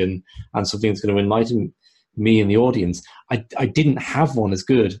question and something that's going to enlighten me and the audience, I didn't have one as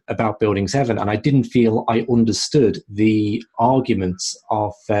good about Building 7, and I didn't feel I understood the arguments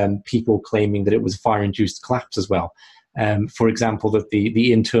of people claiming that it was fire-induced collapse as well. For example, that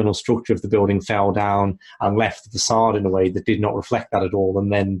the internal structure of the building fell down and left the facade in a way that did not reflect that at all,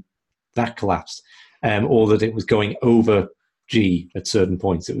 and then that collapsed. Or that it was going over G at certain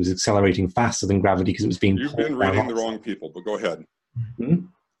points. It was accelerating faster than gravity because it was being... You've been reading the wrong people, but go ahead.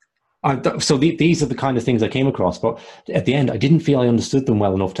 Mm-hmm. So these are the kind of things I came across, but at the end, I didn't feel I understood them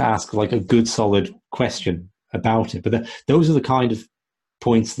well enough to ask like a good, solid question about it. But those are the kind of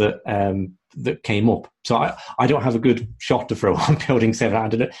points that that came up. So I don't have a good shot to throw on Building 7. I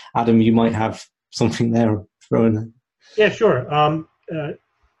don't know. Adam, you might have something there thrown. Yeah, sure.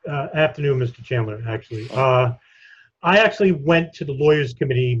 Afternoon, Mr. Chandler, actually. I actually went to the Lawyers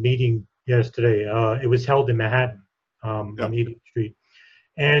Committee meeting yesterday. It was held in Manhattan on 80th Street.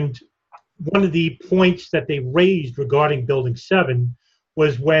 And one of the points that they raised regarding Building 7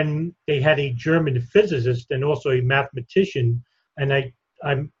 was when they had a German physicist and also a mathematician, and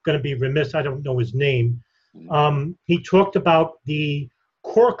I'm going to be remiss, I don't know his name. He talked about the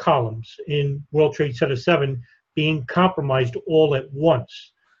core columns in World Trade Center 7 being compromised all at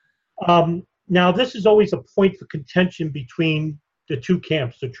once. Now, this is always a point for contention between the two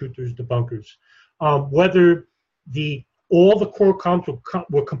camps, the truthers, debunkers, whether all the core columns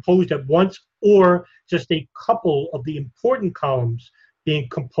were composed at once, or just a couple of the important columns being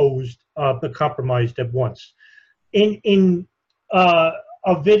composed but compromised at once. In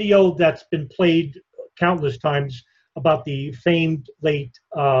a video that's been played countless times about the famed late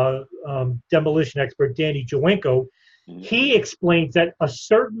demolition expert Danny Jowenko, he explains that a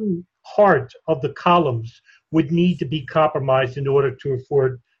certain part of the columns would need to be compromised in order to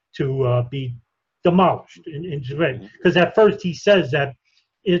afford to be demolished. Because at first he says that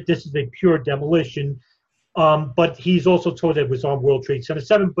this is a pure demolition, but he's also told that it was on World Trade Center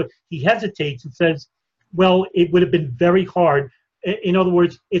 7, but he hesitates and says, well, it would have been very hard. In other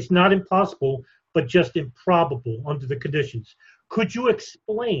words, it's not impossible, but just improbable under the conditions. Could you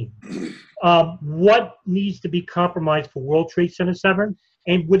explain what needs to be compromised for World Trade Center 7?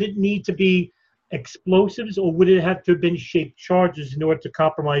 And would it need to be explosives, or would it have to have been shaped charges in order to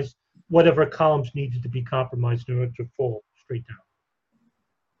compromise whatever columns needed to be compromised in order to fall straight down?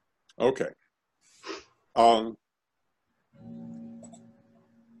 Okay.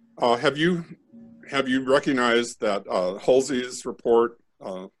 Have you recognized that Halsey's report,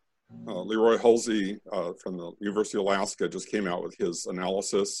 Leroy Halsey from the University of Alaska just came out with his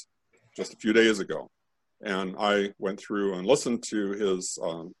analysis just a few days ago. And I went through and listened to his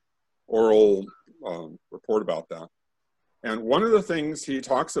oral report about that. And one of the things he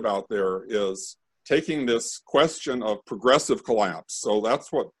talks about there is taking this question of progressive collapse. So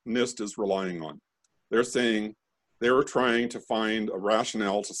that's what NIST is relying on. They're saying they were trying to find a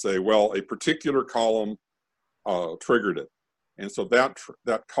rationale to say, well, a particular column triggered it. And so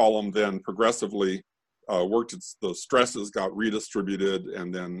that column then progressively worked, the stresses got redistributed,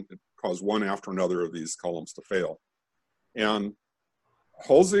 and then it caused one after another of these columns to fail. And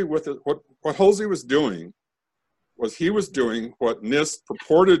Halsey, what Halsey was doing was he was doing what NIST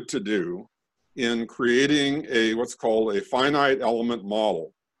purported to do in creating what's called a finite element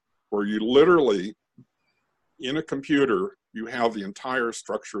model, where you literally, in a computer, you have the entire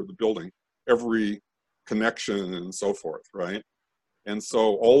structure of the building, every connection and so forth, right? And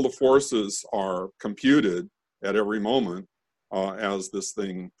so all the forces are computed at every moment as this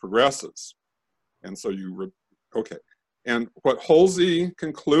thing progresses. And so okay. And what Halsey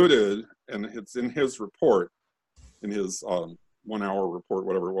concluded, and it's in his report, in his 1 hour report,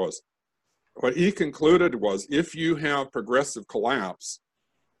 whatever it was, what he concluded was, if you have progressive collapse,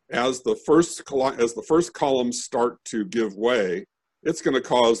 as the first columns start to give way, it's going to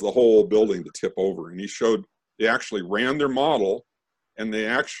cause the whole building to tip over. And they actually ran their model, and they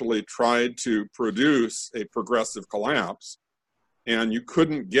actually tried to produce a progressive collapse. And you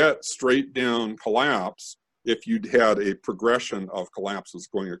couldn't get straight down collapse if you'd had a progression of collapses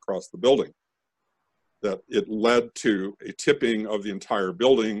going across the building. That it led to a tipping of the entire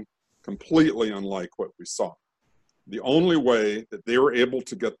building, completely unlike what we saw. The only way that they were able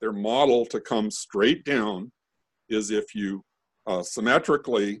to get their model to come straight down is if you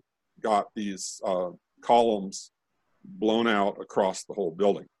symmetrically got these columns blown out across the whole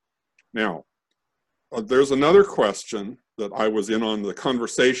building. Now, there's another question that I was in on the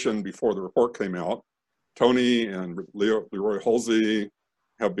conversation before the report came out. Tony and Leroy Halsey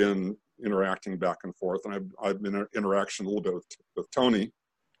have been interacting back and forth, and I've been in interaction a little bit with Tony,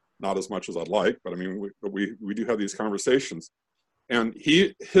 not as much as I'd like, but I mean, we do have these conversations. And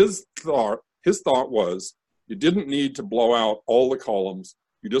his thought was, you didn't need to blow out all the columns,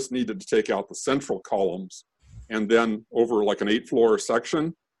 you just needed to take out the central columns, and then over like an 8-floor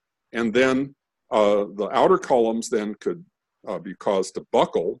section, and then the outer columns then could be caused to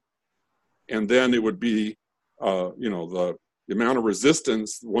buckle, and then it would be, the amount of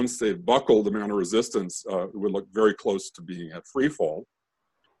resistance, once they've buckled, the amount of resistance would look very close to being at free fall.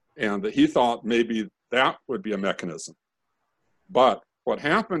 And that he thought maybe that would be a mechanism. But what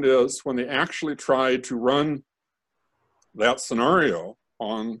happened is, when they actually tried to run that scenario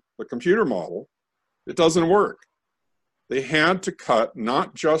on the computer model, it doesn't work. They had to cut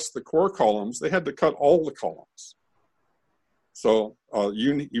not just the core columns, they had to cut all the columns. So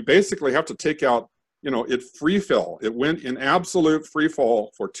you basically have to take out, it free fell. It went in absolute free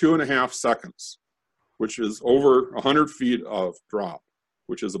fall for 2.5 seconds, which is over 100 feet of drop,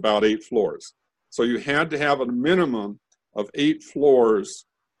 which is about 8 floors. So you had to have a minimum of 8 floors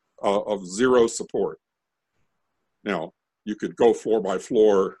of zero support. Now, you could go floor by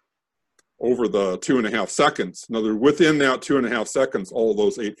floor over the 2.5 seconds. In other words, within that 2.5 seconds, all of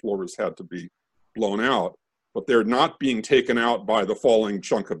those 8 floors had to be blown out. but they're not being taken out by the falling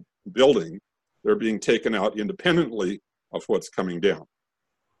chunk of building. They're being taken out independently of what's coming down,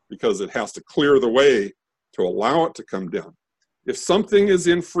 because it has to clear the way to allow it to come down. If something is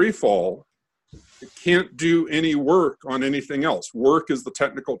in free fall, it can't do any work on anything else. Work is the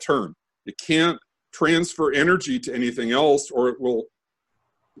technical term. It can't transfer energy to anything else, or it will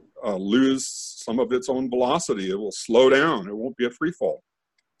lose some of its own velocity. It will slow down. It won't be a free fall.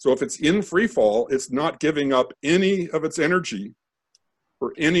 So if it's in free fall, it's not giving up any of its energy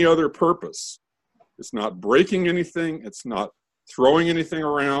for any other purpose. It's not breaking anything. It's not throwing anything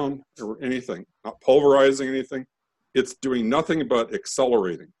around or anything, not pulverizing anything. It's doing nothing but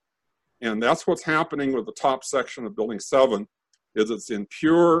accelerating. And that's what's happening with the top section of Building 7, is it's in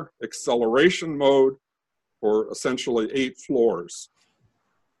pure acceleration mode for essentially 8 floors.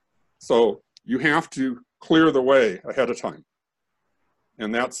 So you have to clear the way ahead of time.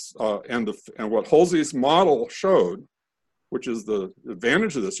 And that's and what Halsey's model showed, which is the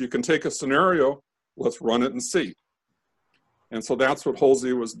advantage of this. You can take a scenario, let's run it and see. And so that's what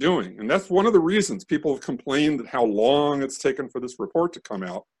Halsey was doing. And that's one of the reasons people have complained that how long it's taken for this report to come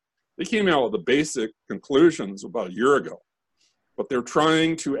out. They came out with the basic conclusions about a year ago, but they're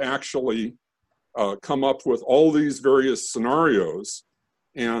trying to actually come up with all these various scenarios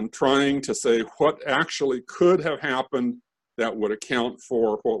and trying to say what actually could have happened that would account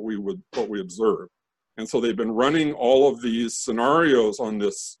for what we observed. And so they've been running all of these scenarios on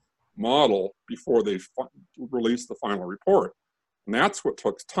this model before they released the final report. And that's what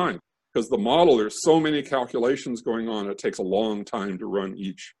took time, because the model, there's so many calculations going on, it takes a long time to run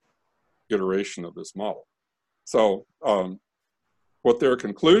each iteration of this model. So what their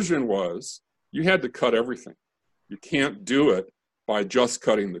conclusion was, you had to cut everything. You can't do it by just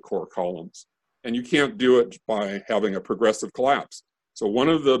cutting the core columns, and you can't do it by having a progressive collapse. So one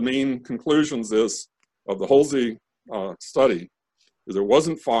of the main conclusions of the Halsey study is there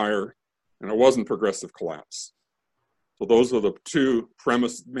wasn't fire and it wasn't progressive collapse. So those are the two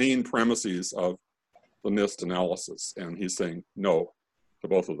main premises of the NIST analysis, and he's saying no to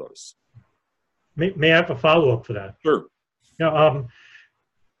both of those. May I have a follow-up for that? Sure. Now,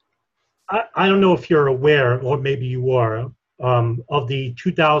 I don't know if you're aware, or maybe you are, of the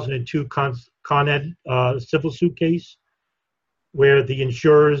 2002 Con Ed civil suit case, where the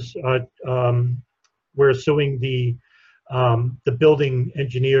insurers were suing the building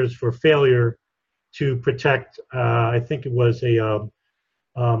engineers for failure to protect, I think it was a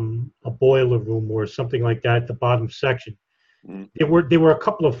boiler room or something like that, the bottom section. Mm. There were a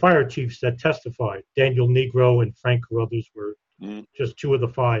couple of fire chiefs that testified. Daniel Negro and Frank Carruthers were just 2 of the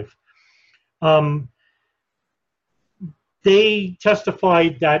 5. They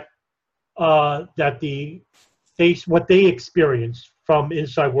testified that what they experienced from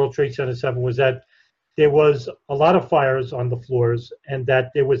inside World Trade Center 7 was that there was a lot of fires on the floors, and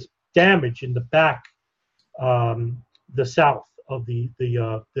that there was damage in the back, the south of the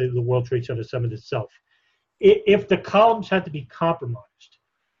World Trade Center 7 itself. If the columns had to be compromised,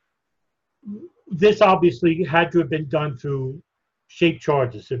 this obviously had to have been done through shape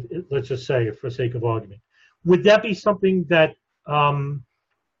charges, let's just say, for sake of argument. Would that be something that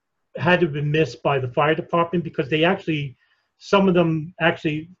had to have been missed by the fire department? Because they actually, some of them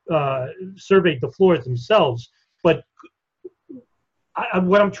actually surveyed the floors themselves. But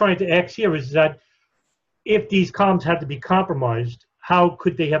what I'm trying to ask here is that if these columns had to be compromised, how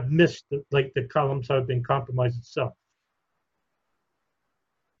could they have missed the columns have been compromised itself?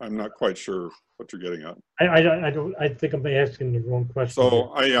 I'm not quite sure what you're getting at. I think I'm asking the wrong question.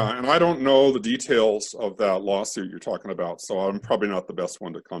 So and I don't know the details of that lawsuit you're talking about, so I'm probably not the best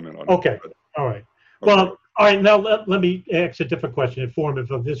one to comment on. Okay, all right. Okay. Well, all right. Now let me ask a different question. Inform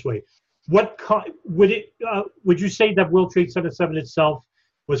it of this way: would you say that World Trade Center 7 itself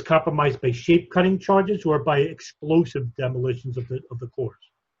was compromised by shape cutting charges or by explosive demolitions of the cores?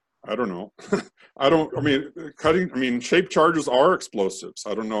 I don't know. Shape charges are explosives.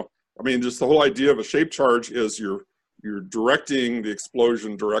 I don't know. I mean, just the whole idea of a shape charge is you're directing the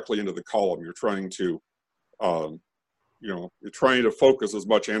explosion directly into the column. You're trying to, you're trying to focus as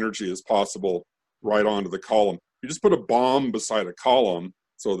much energy as possible right onto the column. You just put a bomb beside a column,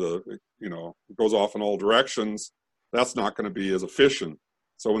 so it goes off in all directions. That's not going to be as efficient.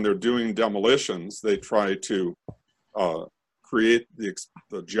 So when they're doing demolitions, they try to create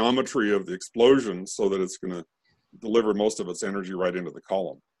the geometry of the explosion so that it's going to deliver most of its energy right into the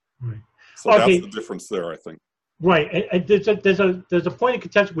column. Right. So okay. That's the difference there, I think. Right. And there's a point of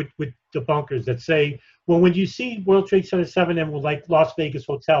contention with debunkers that say, well, when you see World Trade Center 7 and like Las Vegas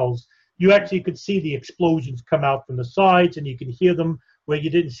hotels, you actually could see the explosions come out from the sides, and you can hear them where you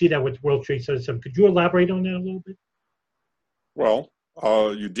didn't see that with World Trade Center 7. Could you elaborate on that a little bit? Well,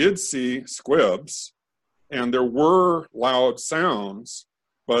 you did see squibs, and there were loud sounds,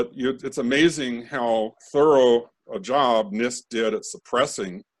 but it's amazing how thorough a job NIST did at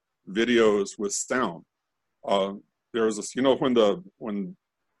suppressing videos with sound. There was this, when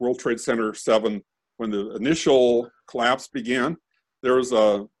World Trade Center 7, when the initial collapse began, there's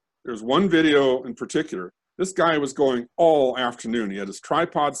one video in particular. This guy was going all afternoon. He had his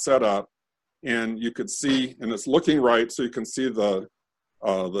tripod set up, and you could see, and it's looking right, so you can see the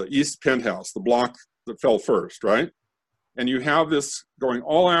east penthouse, the block that fell first, right? And you have this going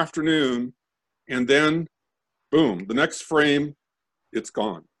all afternoon, and then, boom, the next frame, it's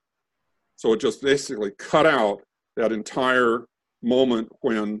gone. So it just basically cut out that entire moment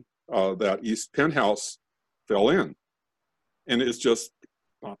when that east penthouse fell in. And it's just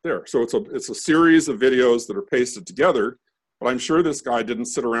not there. So it's a series of videos that are pasted together, but I'm sure this guy didn't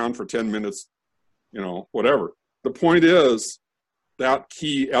sit around for 10 minutes, whatever. The point is that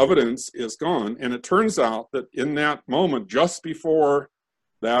key evidence is gone. And it turns out that in that moment, just before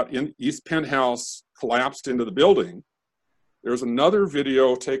that east penthouse collapsed into the building, there's another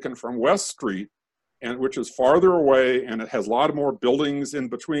video taken from West Street, and which is farther away, and it has a lot more buildings in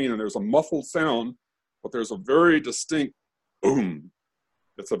between, and there's a muffled sound, but there's a very distinct boom.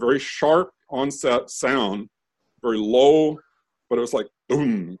 It's a very sharp onset sound, very low, but it was like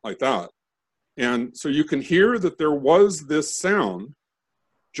boom, like that. And so you can hear that there was this sound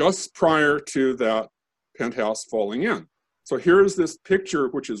just prior to that penthouse falling in. So here's this picture,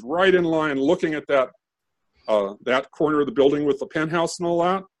 which is right in line, looking at that corner of the building with the penthouse and all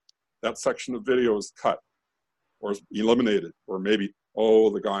that. That section of video is cut or is eliminated, or maybe,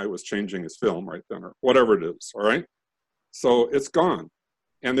 the guy was changing his film right then, or whatever it is, all right? So it's gone.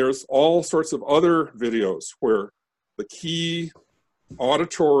 And there's all sorts of other videos where the key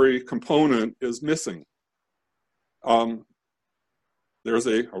auditory component is missing. There's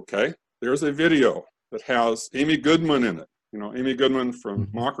a video that has Amy Goodman in it. Amy Goodman from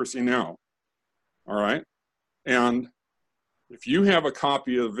Democracy Now! All right? And if you have a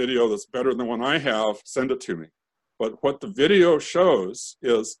copy of the video that's better than the one I have, send it to me. But what the video shows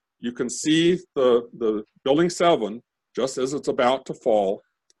is you can see the building 7 just as it's about to fall,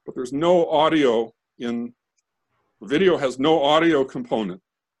 but there's no audio the video has no audio component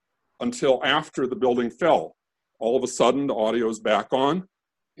until after the building fell. All of a sudden, the audio is back on,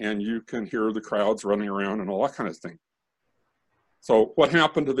 and you can hear the crowds running around and all that kind of thing. So what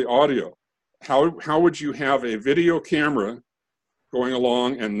happened to the audio? How would you have a video camera going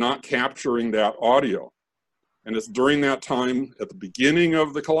along and not capturing that audio? And it's during that time, at the beginning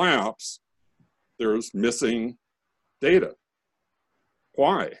of the collapse, there's missing data.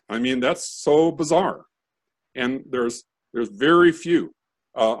 Why? I mean, that's so bizarre. And there's very few.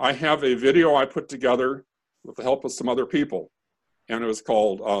 I have a video I put together with the help of some other people, and it was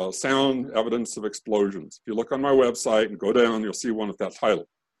called Sound Evidence of Explosions. If you look on my website and go down, you'll see one with that title.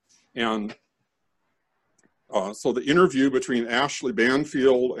 And so the interview between Ashley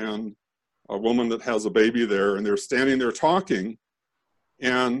Banfield and a woman that has a baby there, and they're standing there talking,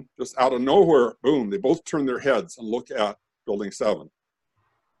 and just out of nowhere, boom, they both turn their heads and look at Building 7.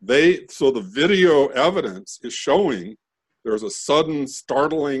 So the video evidence is showing there's a sudden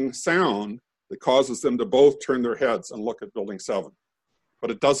startling sound that causes them to both turn their heads and look at Building 7.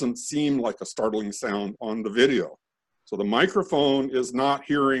 But it doesn't seem like a startling sound on the video. So the microphone is not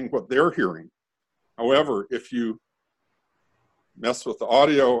hearing what they're hearing. However, if you mess with the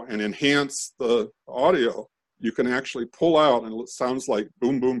audio and enhance the audio, you can actually pull out, and it sounds like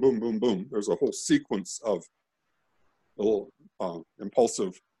boom, boom, boom, boom, boom. There's a whole sequence of little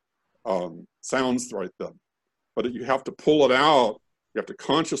impulsive sounds right then. But you have to pull it out. You have to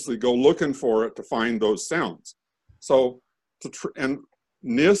consciously go looking for it to find those sounds. So, and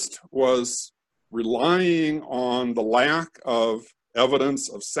NIST was relying on the lack of evidence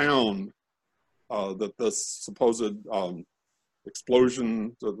of sound that this supposed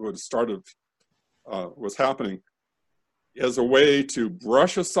explosion that would started was happening, as a way to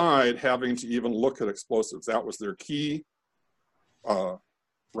brush aside having to even look at explosives. That was their key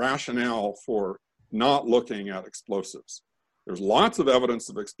rationale for not looking at explosives. There's lots of evidence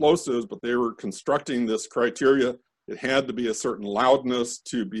of explosives, but they were constructing this criteria. It had to be a certain loudness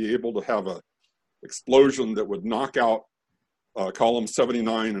to be able to have a explosion that would knock out column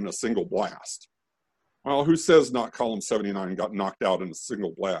 79 in a single blast. Well, who says not column 79 got knocked out in a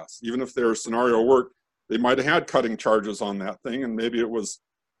single blast? Even if their scenario worked, they might have had cutting charges on that thing, and maybe it was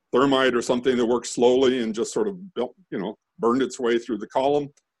thermite or something that worked slowly and just sort of built, burned its way through the column.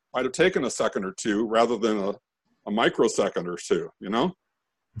 Might have taken a second or two rather than a microsecond or two, you know?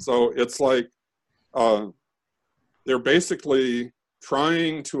 So it's like they're basically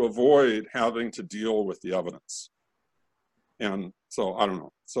trying to avoid having to deal with the evidence. And so, I don't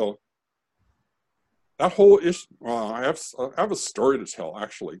know. So that whole issue, I have a story to tell,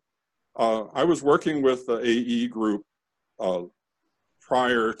 actually. I was working with the AE group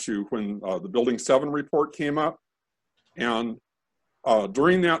prior to when the Building 7 report came up. And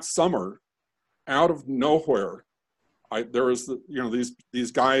during that summer, out of nowhere, there was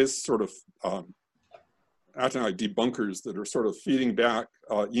these guys sort of acting like debunkers that are sort of feeding back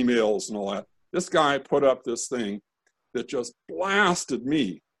emails and all that. This guy put up this thing that just blasted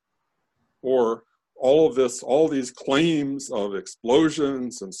me for all these claims of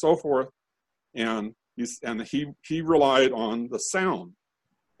explosions and so forth, and he relied on the sound,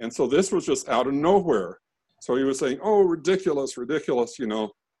 and so this was just out of nowhere. So he was saying, "Oh, ridiculous, ridiculous! You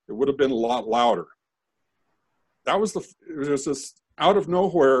know, it would have been a lot louder." It was just out of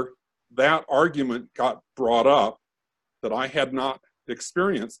nowhere. That argument got brought up that I had not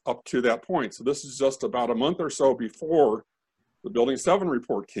experienced up to that point. So this is just about a month or so before the Building 7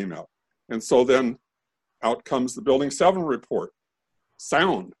 report came out. And so then out comes the Building 7 report.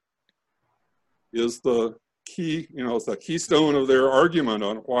 Sound is the key, it's the keystone of their argument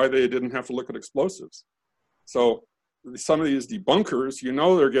on why they didn't have to look at explosives. So some of these debunkers,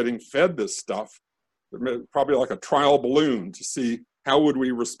 they're getting fed this stuff. They're probably like a trial balloon to see how would we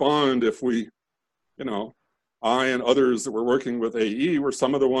respond if we, I and others that were working with AE were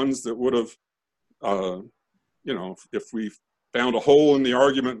some of the ones that would have, if we found a hole in the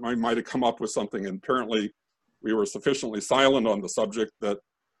argument, I might have come up with something. And apparently we were sufficiently silent on the subject that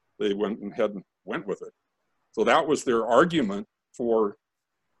they went with it. So that was their argument for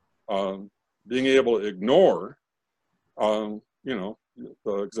being able to ignore, the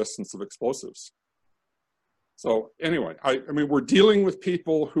existence of explosives. So anyway, I mean, we're dealing with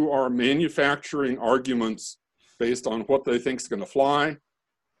people who are manufacturing arguments based on what they think is going to fly,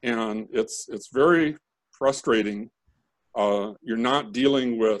 and it's very frustrating. You're not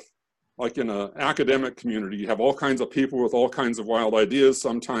dealing with, like in an academic community, you have all kinds of people with all kinds of wild ideas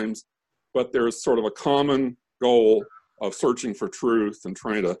sometimes, but there's sort of a common goal of searching for truth and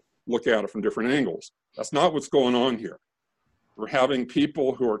trying to look at it from different angles. That's not what's going on here. We're having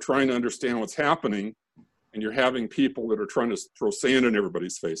people who are trying to understand what's happening, and you're having people that are trying to throw sand in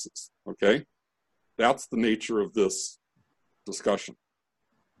everybody's faces, okay? That's the nature of this discussion.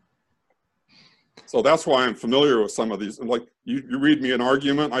 So that's why I'm familiar with some of these. And like, you read me an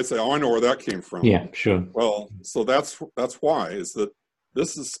argument, I say, oh, I know where that came from. Yeah, sure. Well, so that's why, is that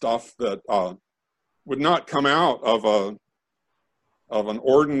this is stuff that would not come out of an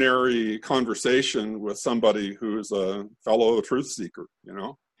ordinary conversation with somebody who's a fellow truth seeker,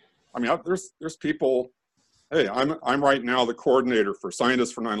 I mean, there's people. Hey, I'm right now the coordinator for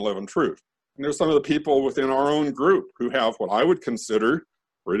Scientists for 9/11 Truth. And there's some of the people within our own group who have what I would consider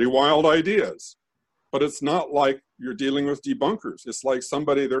pretty wild ideas. But it's not like you're dealing with debunkers. It's like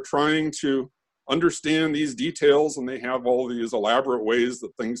somebody, they're trying to understand these details, and they have all these elaborate ways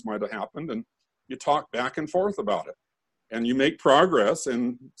that things might have happened, and you talk back and forth about it. And you make progress,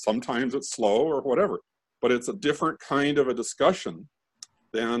 and sometimes it's slow or whatever. But it's a different kind of a discussion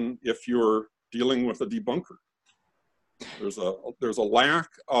than if you're dealing with a debunker. There's a lack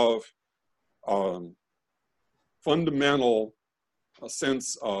of fundamental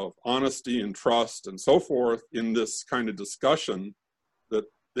sense of honesty and trust and so forth in this kind of discussion, that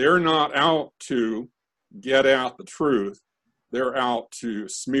they're not out to get at the truth. They're out to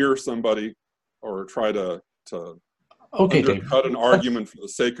smear somebody or try to undercut an argument for the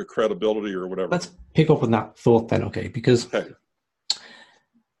sake of credibility or whatever. Let's pick up on that thought then, okay? Because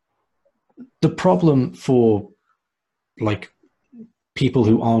the problem for like people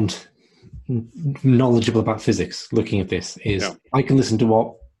who aren't knowledgeable about physics looking at this is, I can listen to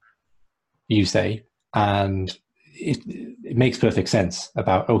what you say and it makes perfect sense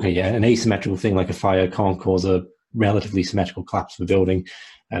about, an asymmetrical thing like a fire can't cause a relatively symmetrical collapse of a building.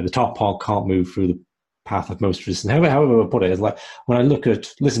 The top part can't move through the path of most resistance. However I put it, is like when I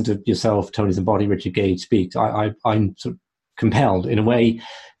listen to yourself, Tony's Embody, Richard Gage speak, I'm sort of compelled in a way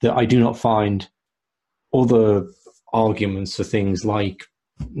that I do not find other arguments for things like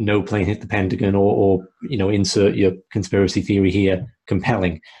no plane hit the Pentagon or insert your conspiracy theory here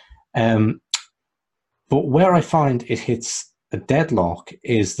compelling. But where I find it hits a deadlock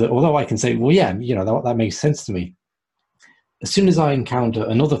is that although I can say, well, yeah, that makes sense to me, as soon as I encounter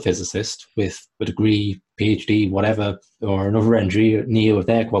another physicist with a degree, PhD, whatever, or another engineer with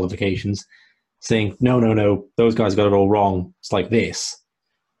their qualifications saying, no, those guys got it all wrong, it's like this,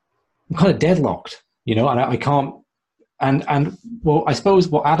 I'm kind of deadlocked. you know, and I can't. And well, I suppose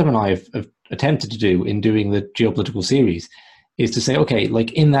what Adam and I have attempted to do in doing the geopolitical series is to say, okay,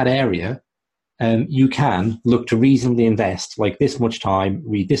 like in that area, you can look to reasonably invest like this much time,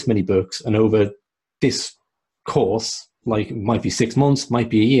 read this many books, and over this course, like it might be 6 months, might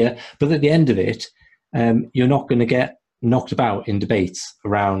be a year, but at the end of it, you're not going to get knocked about in debates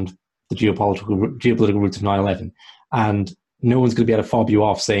around the geopolitical roots of 9/11, and no one's going to be able to fob you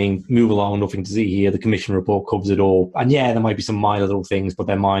off saying, move along, nothing to see here, the commission report covers it all. And yeah, there might be some minor little things, but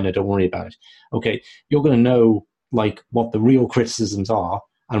they're minor, don't worry about it. Okay, you're going to know like what the real criticisms are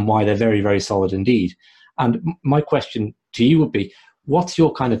and why they're very, very solid indeed. And my question to you would be, what's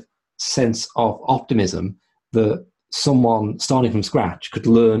your kind of sense of optimism that someone starting from scratch could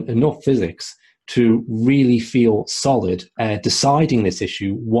learn enough physics to really feel solid deciding this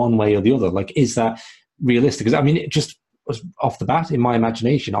issue one way or the other? Like, is that realistic? Because I mean, it just off the bat, in my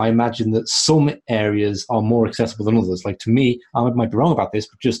imagination, I imagine that some areas are more accessible than others. Like to me, I might be wrong about this,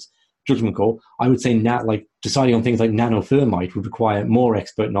 but just judgment call, I would say like deciding on things like nanothermite would require more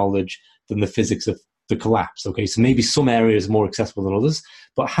expert knowledge than the physics of the collapse. Okay, so maybe some areas are more accessible than others,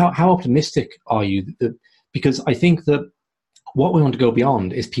 but how optimistic are you? Because I think that what we want to go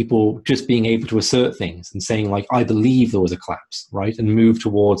beyond is people just being able to assert things and saying like, I believe there was a collapse, right? And move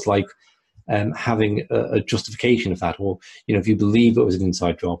towards like having a justification of that, or you know, if you believe it was an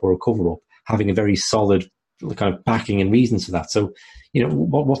inside job or a cover-up, having a very solid kind of backing and reasons for that. So, you know,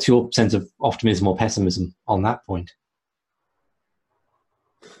 what's your sense of optimism or pessimism on that point?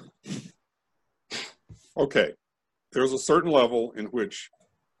 Okay, there's a certain level in which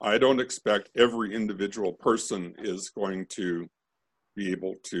I don't expect every individual person is going to be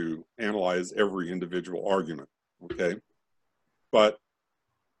able to analyze every individual argument, okay? But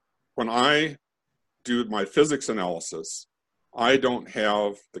when I do my physics analysis, I don't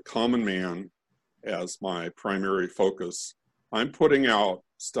have the common man as my primary focus. I'm putting out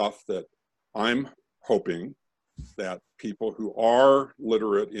stuff that I'm hoping that people who are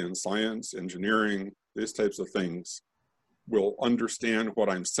literate in science, engineering, these types of things will understand what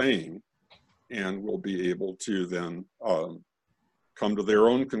I'm saying and will be able to then come to their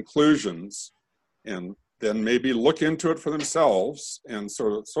own conclusions and then maybe look into it for themselves and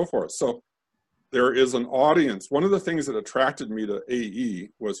so forth. So there is an audience. One of the things that attracted me to AE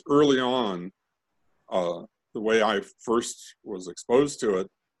was early on, the way I first was exposed to it,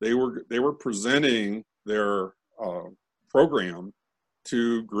 they were presenting their program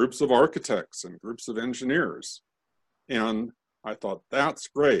to groups of architects and groups of engineers. And I thought, that's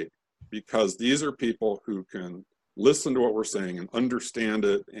great, because these are people who can listen to what we're saying and understand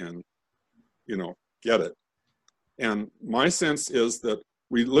it and, you know, get it. And my sense is that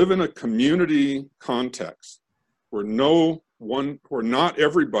we live in a community context where not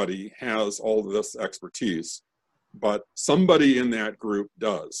everybody has all of this expertise, but somebody in that group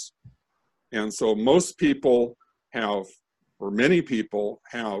does. And so most people have, or many people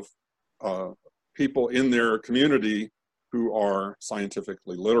have, people in their community who are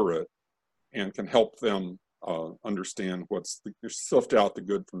scientifically literate and can help them understand sift out the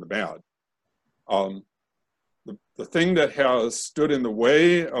good from the bad. The thing that has stood in the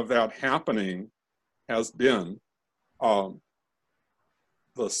way of that happening has been the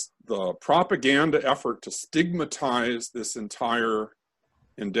propaganda effort to stigmatize this entire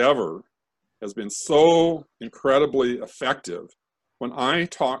endeavor has been so incredibly effective. When I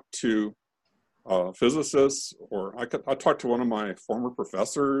talk to physicists, or I talk to one of my former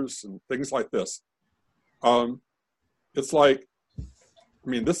professors and things like this, it's like, I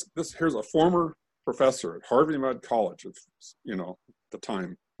mean, here's a former professor at Harvey Mudd College, you know, at the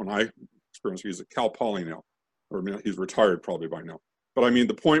time when I experienced, he's at Cal Poly now, or I mean, he's retired probably by now. But I mean,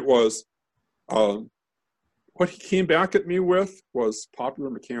 the point was, what he came back at me with was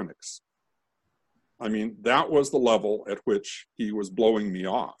popular mechanics. I mean, that was the level at which he was blowing me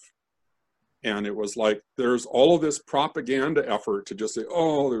off. And it was like, there's all of this propaganda effort to just say,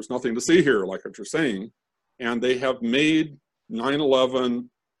 oh, there's nothing to see here, like what you're saying. And they have made 9/11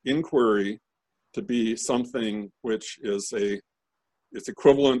 inquiry to be something which is it's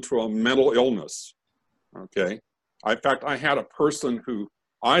equivalent to a mental illness, okay? In fact, I had a person who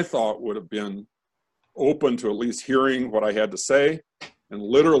I thought would have been open to at least hearing what I had to say, and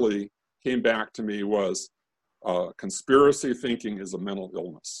literally came back to me was, conspiracy thinking is a mental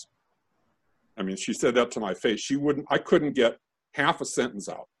illness. I mean, she said that to my face. I couldn't get half a sentence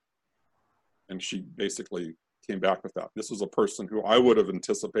out. And she basically came back with that. This was a person who I would have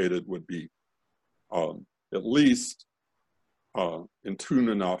anticipated would be at least in tune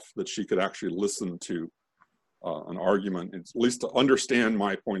enough that she could actually listen to an argument, at least to understand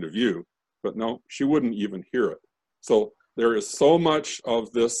my point of view. But no, she wouldn't even hear it. So there is so much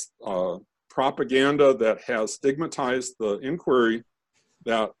of this propaganda that has stigmatized the inquiry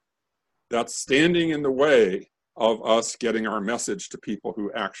that's standing in the way of us getting our message to people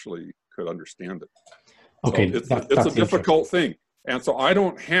who actually could understand it. Okay, so it's a difficult thing. And so I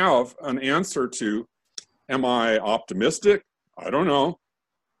don't have an answer to, am I optimistic? I don't know.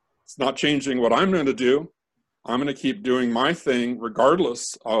 It's not changing what I'm going to do. I'm going to keep doing my thing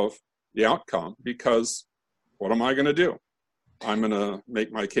regardless of the outcome, because what am I going to do? I'm going to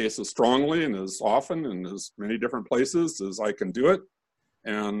make my case as strongly and as often and as many different places as I can do it.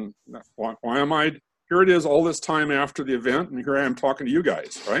 And why am I, here it is all this time after the event, and here I am talking to you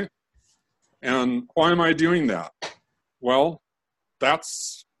guys, right? And why am I doing that? Well,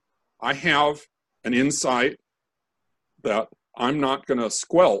 I have an insight that I'm not going to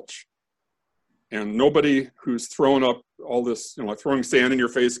squelch. And nobody who's thrown up all this, like throwing sand in your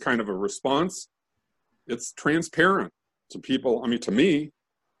face kind of a response, it's transparent to people, to me.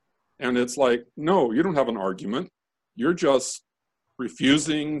 And it's like, no, you don't have an argument. You're just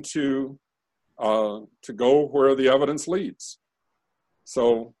refusing to go where the evidence leads.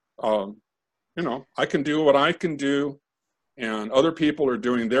 So, I can do what I can do, and other people are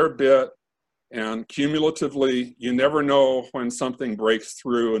doing their bit. And cumulatively, you never know when something breaks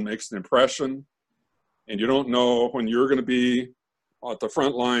through and makes an impression. And you don't know when you're going to be at the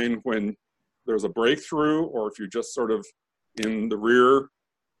front line when there's a breakthrough, or if you're just sort of in the rear,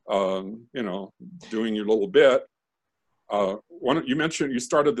 doing your little bit. You mentioned, you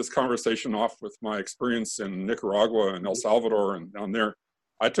started this conversation off with my experience in Nicaragua and El Salvador and down there.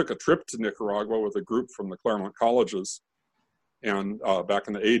 I took a trip to Nicaragua with a group from the Claremont colleges and back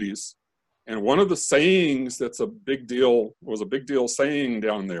in the 80s. And one of the sayings was a big deal saying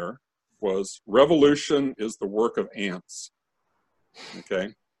down there was, revolution is the work of ants.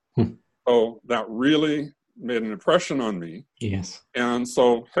 Okay. So that really made an impression on me. Yes. And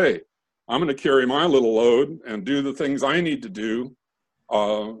so, hey, I'm going to carry my little load and do the things I need to do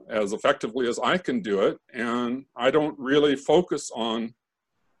as effectively as I can do it. And I don't really focus on,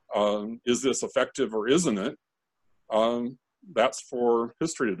 is this effective or isn't it? That's for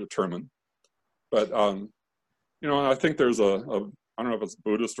history to determine. But, I think there's I don't know if it's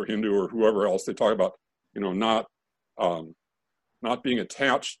Buddhist or Hindu or whoever else, they talk about, not being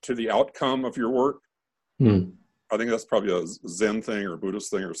attached to the outcome of your work. I think that's probably a Zen thing or a Buddhist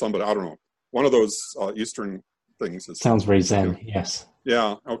thing or somebody, I don't know. One of those Eastern things. Sounds very Zen, yes.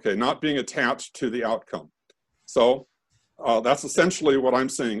 Yeah, okay, not being attached to the outcome. So that's essentially what I'm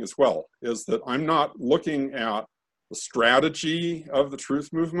saying as well, is that I'm not looking at the strategy of the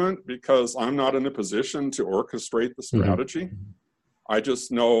truth movement, because I'm not in a position to orchestrate the strategy. I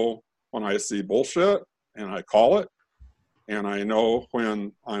just know when I see bullshit and I call it, and I know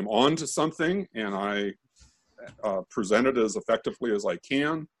when I'm on to something and I present it as effectively as I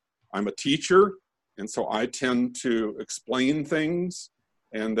can. I'm a teacher, and so I tend to explain things,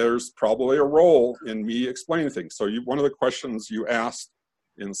 and there's probably a role in me explaining things. So one of the questions you asked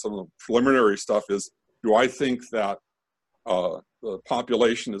in some of the preliminary stuff is, do I think that the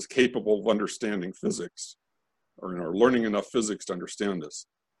population is capable of understanding physics, or learning enough physics to understand this?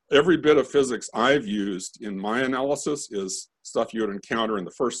 Every bit of physics I've used in my analysis is stuff you would encounter in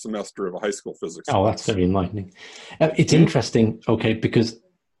the first semester of a high school physics class. That's very enlightening. It's interesting, okay, because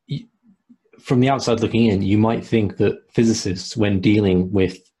from the outside looking in, you might think that physicists, when dealing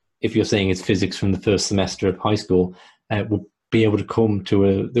with, if you're saying it's physics from the first semester of high school, will be able to come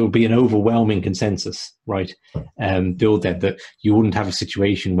to there will be an overwhelming consensus, right? Build that you wouldn't have a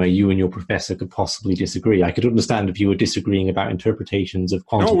situation where you and your professor could possibly disagree. I could understand if you were disagreeing about interpretations of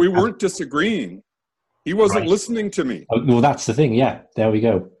quantum. No, we weren't disagreeing. He wasn't listening to me. Well, that's the thing. Yeah, there we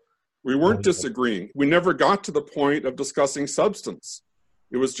go. We weren't disagreeing. We never got to the point of discussing substance.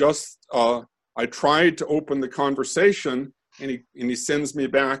 It was just, I tried to open the conversation, and he sends me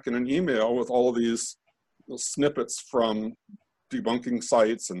back in an email with all of these snippets from debunking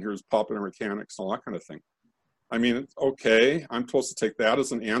sites, and here's popular mechanics, all that kind of thing. I mean, okay, I'm supposed to take that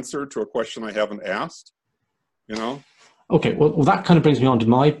as an answer to a question I haven't asked, Okay, well, that kind of brings me on to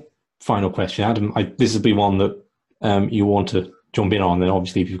my final question, Adam. This will be one that you want to jump in on, then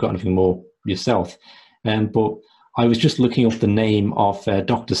obviously if you've got anything more yourself. But I was just looking up the name of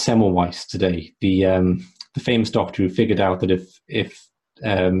Dr. Semmelweis today, the famous doctor who figured out that if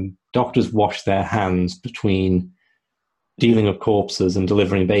doctors wash their hands between dealing with corpses and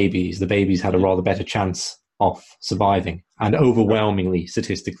delivering babies, the babies had a rather better chance of surviving, and overwhelmingly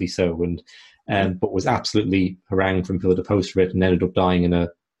statistically so, but was absolutely harangued from pillar to post for it, and ended up dying in a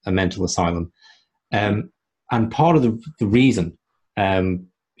mental asylum. And part of the reason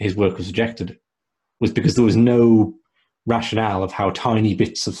his work was rejected was because there was no rationale of how tiny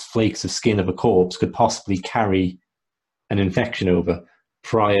bits of flakes of skin of a corpse could possibly carry an infection over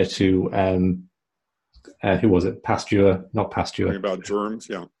prior to who was it? Pasteur, not Pasteur. Talking about germs,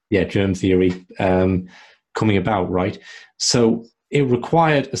 yeah. Yeah, germ theory coming about, right? So it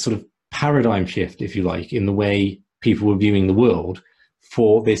required a sort of paradigm shift, if you like, in the way people were viewing the world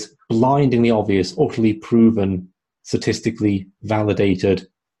for this blindingly obvious, utterly proven, statistically validated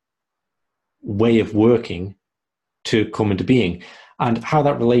way of working to come into being. And how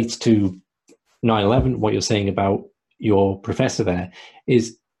that relates to 9/11, what you're saying about your professor there,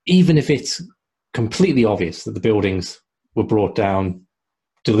 is even if it's completely obvious that the buildings were brought down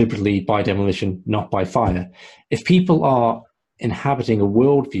deliberately by demolition, not by fire, if people are inhabiting a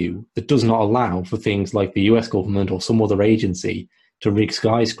worldview that does not allow for things like the US government or some other agency to rig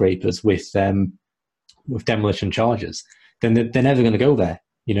skyscrapers with demolition charges, then they're never going to go there,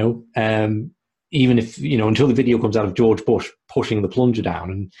 you know? Even if, you know, until the video comes out of George Bush pushing the plunger down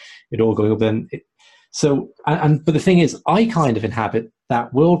and it all going up, then but the thing is, I kind of inhabit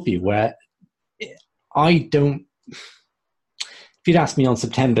that worldview where I don't, if you'd asked me on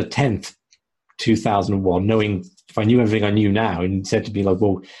September 10th, 2001, knowing if I knew everything I knew now, and said to me like,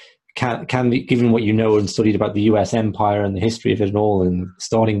 well, given what you know and studied about the US empire and the history of it and all, and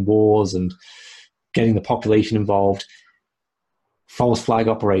starting wars and getting the population involved, false flag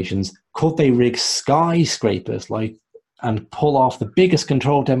operations, could they rig skyscrapers and pull off the biggest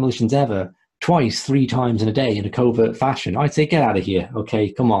controlled demolitions ever twice, 3 times in a day in a covert fashion? I'd say, get out of here.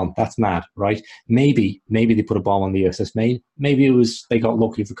 Okay, come on, that's mad, right? Maybe they put a bomb on the USS Maine. Maybe it was they got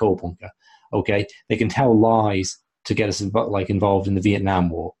lucky with the coal bunker. Okay, they can tell lies to get us involved in the Vietnam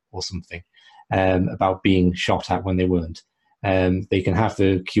War or something about being shot at when they weren't. They can have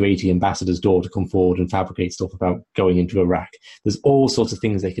the Kuwaiti ambassador's daughter come forward and fabricate stuff about going into Iraq. There's all sorts of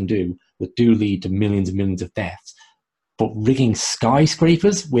things they can do that do lead to millions and millions of deaths. But rigging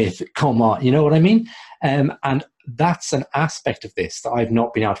skyscrapers with, come on, you know what I mean? And that's an aspect of this that I've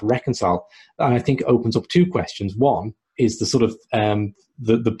not been able to reconcile. And I think it opens up 2 questions. One is the sort of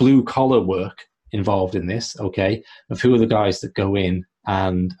the blue collar work involved in this, okay, of who are the guys that go in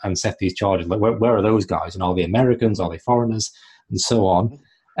and set these charges. Like, where are those guys? And are they Americans? Are they foreigners? And so on.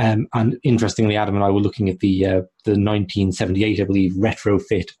 And interestingly, Adam and I were looking at the 1978, I believe,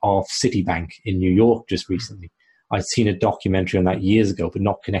 retrofit of Citibank in New York just recently. I'd seen a documentary on that years ago, but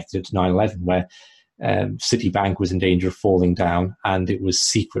not connected to 9/11, where Citibank was in danger of falling down, and it was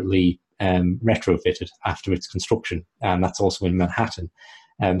secretly retrofitted after its construction, and that's also in Manhattan.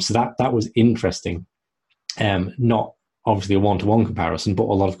 So that was interesting. Not obviously a one-to-one comparison, but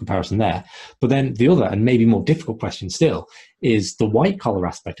a lot of comparison there. But then the other, and maybe more difficult question still, is the white-collar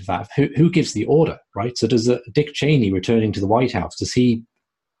aspect of that. Who gives the order, right? So does Dick Cheney returning to the White House, does he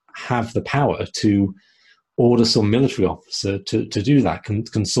have the power to order some military officer to do that?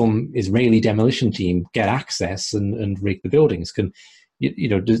 Can some Israeli demolition team get access and rig the buildings?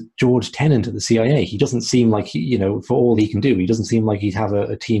 Does George Tenet at the CIA, he doesn't seem like, for all he can do, he doesn't seem like he'd have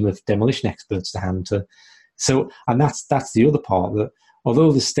a team of demolition experts to hand to. So, and that's the other part, that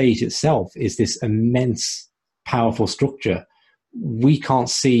although the state itself is this immense, powerful structure, we can't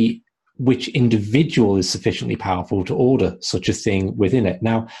see which individual is sufficiently powerful to order such a thing within it.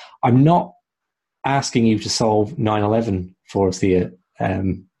 Now, I'm not asking you to solve 9/11 for us here,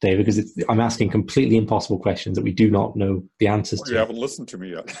 David, because I'm asking completely impossible questions that we do not know the answers to. You haven't listened to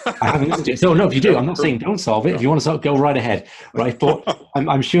me yet. I haven't listened to it. So no, if you do, I'm not saying don't solve it. If you want to go right ahead, right? But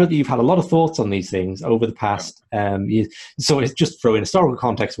I'm sure that you've had a lot of thoughts on these things over the past years. So it's just throw in historical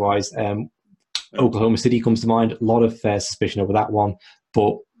context-wise, Oklahoma City comes to mind. A lot of suspicion over that one,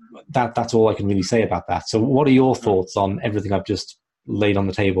 but that's all I can really say about that. So what are your thoughts on everything I've just laid on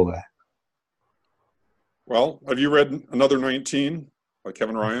the table there? Well, have you read Another 19 by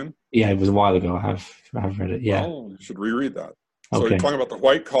Kevin Ryan? Yeah, it was a while ago. I have read it, yeah. Well, you should reread that. Okay. So you're talking about the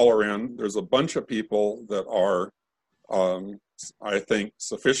white collar end. There's a bunch of people that are, I think,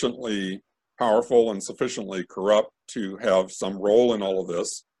 sufficiently powerful and sufficiently corrupt to have some role in all of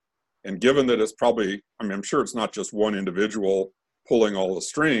this. And given that it's probably, I'm sure it's not just one individual pulling all the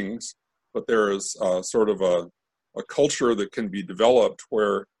strings, but there is sort of a culture that can be developed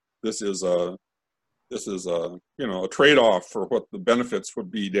where this is a trade-off for what the benefits would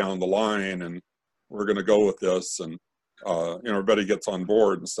be down the line, and we're going to go with this, and everybody gets on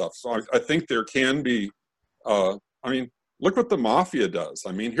board and stuff. So I think there can be, look what the mafia does.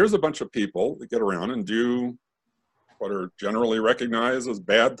 Here's a bunch of people that get around and do what are generally recognized as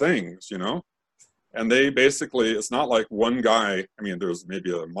bad things, and they basically, it's not like one guy. There's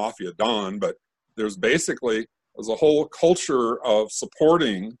maybe a mafia don, but there's basically there's a whole culture of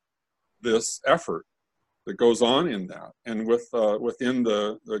supporting this effort that goes on in that. And within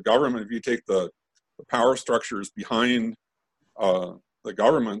the government, if you take the power structures behind the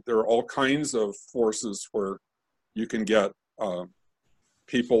government, there are all kinds of forces where you can get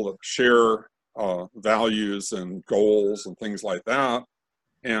people that share values and goals and things like that,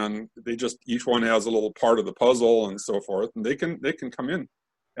 and they just, each one has a little part of the puzzle and so forth, and they can come in.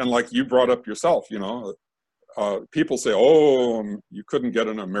 And like you brought up yourself, you know, people say, oh, you couldn't get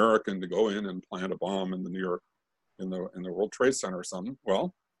an American to go in and plant a bomb in the New York, in the World Trade Center or something.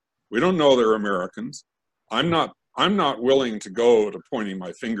 Well, we don't know they're Americans. I'm not willing to go to pointing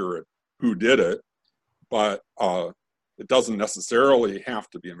my finger at who did it, but it doesn't necessarily have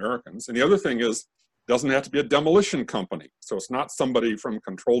to be Americans. And the other thing is, it doesn't have to be a demolition company. So it's not somebody from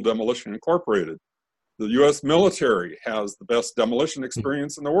Controlled Demolition Incorporated. The US military has the best demolition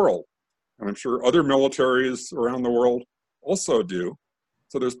experience in the world. And I'm sure other militaries around the world also do.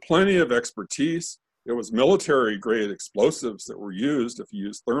 So there's plenty of expertise. It was military-grade explosives that were used if you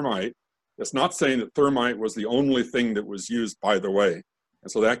use thermite. It's not saying that thermite was the only thing that was used, by the way.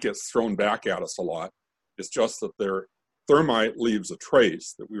 And so that gets thrown back at us a lot. It's just that their thermite leaves a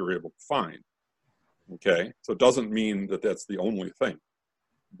trace that we were able to find. Okay, so it doesn't mean that that's the only thing.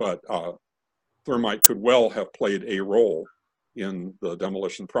 But thermite could well have played a role in the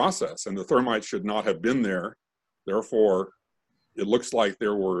demolition process, and the thermite should not have been there. Therefore, it looks like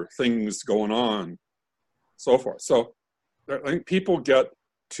there were things going on, so forth. So I think people get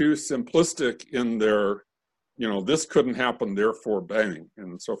too simplistic in their, you know, this couldn't happen, therefore bang,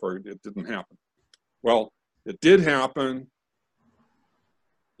 and so forth. It didn't happen. Well, it did happen.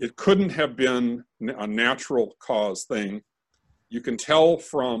 It couldn't have been a natural cause thing. You can tell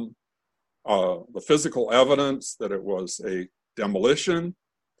from the physical evidence that it was a demolition.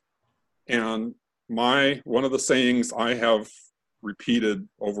 And one of the sayings I have repeated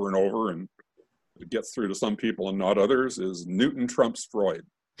over and over, and it gets through to some people and not others, is Newton trumps Freud.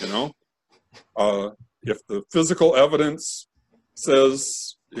 You know, if the physical evidence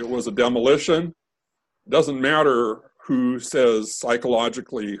says it was a demolition, it doesn't matter who says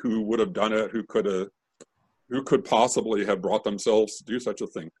psychologically who would have done it, who could possibly have brought themselves to do such a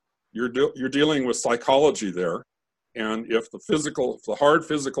thing. You're dealing with psychology there, and if the hard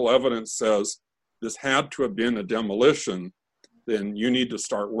physical evidence says this had to have been a demolition, then you need to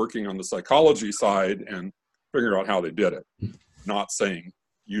start working on the psychology side and figure out how they did it. Not saying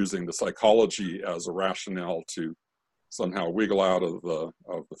using the psychology as a rationale to somehow wiggle out of the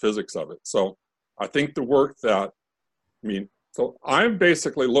physics of it. So I think the work that, so I'm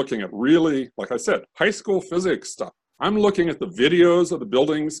basically looking at really, like I said, high school physics stuff. I'm looking at the videos of the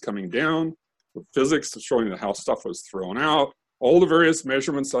buildings coming down, the physics showing how stuff was thrown out, all the various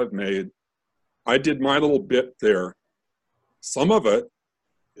measurements I've made. I did my little bit there. Some of it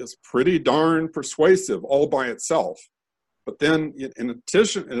is pretty darn persuasive all by itself. But then in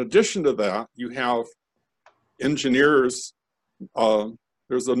addition to that, you have engineers.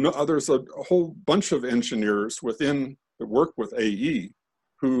 There's a whole bunch of engineers that work with AE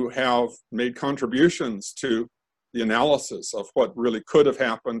who have made contributions to the analysis of what really could have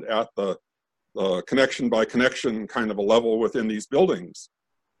happened at the connection by connection kind of a level within these buildings.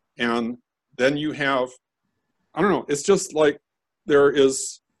 And then you have, I don't know, it's just like there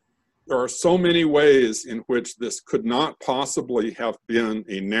are so many ways in which this could not possibly have been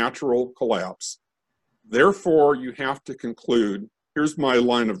a natural collapse. Therefore, you have to conclude, here's my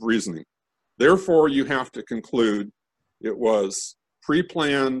line of reasoning. Therefore, you have to conclude it was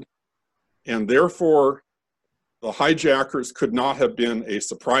pre-planned, and therefore the hijackers could not have been a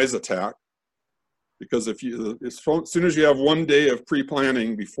surprise attack, because as soon as you have 1 day of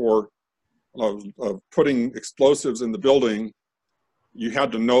pre-planning before of putting explosives in the building, you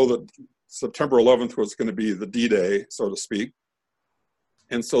had to know that September 11th was going to be the D-Day, so to speak.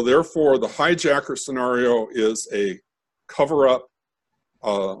 And so therefore the hijacker scenario is a cover-up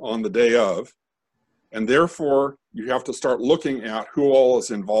on the day of, and therefore you have to start looking at who all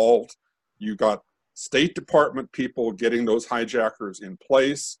is involved. You got State Department people getting those hijackers in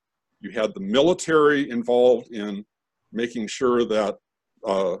place. You had the military involved in making sure that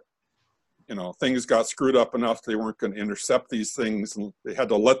things got screwed up enough they weren't going to intercept these things, and they had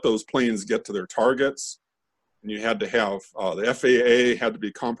to let those planes get to their targets. And you had to have the FAA had to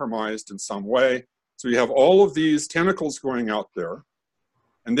be compromised in some way. So you have all of these tentacles going out there.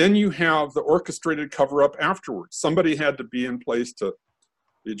 And then you have the orchestrated cover-up afterwards. Somebody had to be in place to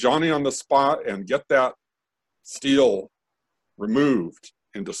be Johnny on the spot and get that steel removed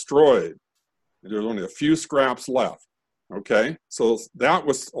and destroyed. And there's only a few scraps left, okay? So that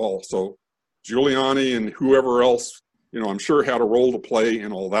was also, Giuliani and whoever else, I'm sure had a role to play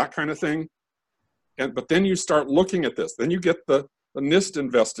in all that kind of thing. But then you start looking at this. Then you get the NIST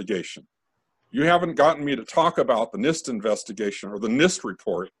investigation. You haven't gotten me to talk about the NIST investigation or the NIST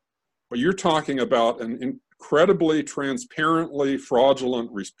report, but you're talking about an incredibly transparently fraudulent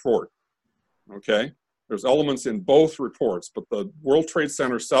report, okay? There's elements in both reports, but the World Trade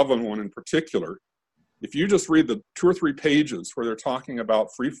Center 7 one in particular, if you just read the 2 or 3 pages where they're talking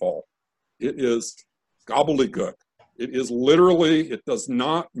about free fall, it is gobbledygook. It is literally, it does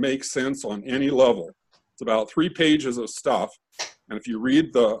not make sense on any level. It's about 3 pages of stuff. And if you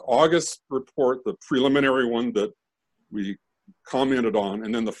read the August report, the preliminary one that we commented on,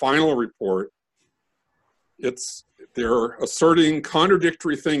 and then the final report, they're asserting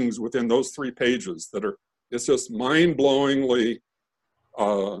contradictory things within those 3 pages that are, it's just mind-blowingly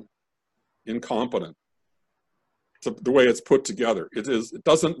incompetent to the way it's put together. It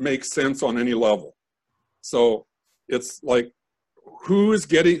doesn't make sense on any level. So it's like, who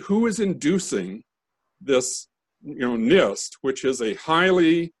is inducing this, NIST, which is a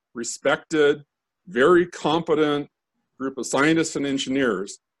highly respected, very competent group of scientists and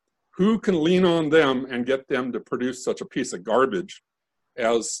engineers, who can lean on them and get them to produce such a piece of garbage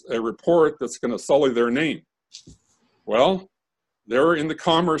as a report that's going to sully their name? Well, they're under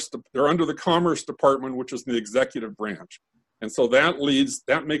the Commerce Department, which is the executive branch. And so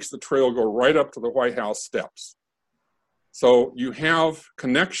that makes the trail go right up to the White House steps. So you have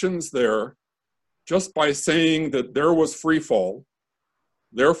connections there just by saying that there was free fall.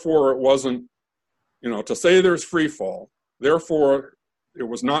 Therefore, it wasn't, to say there's free fall, therefore it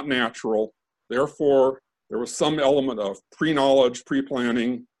was not natural. Therefore, there was some element of pre-knowledge,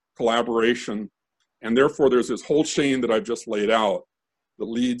 pre-planning, collaboration, and therefore there's this whole chain that I've just laid out that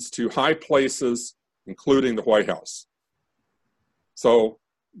leads to high places, including the White House. So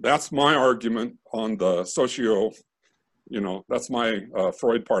that's my argument on the that's my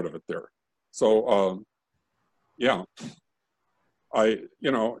Freud part of it there. So, yeah,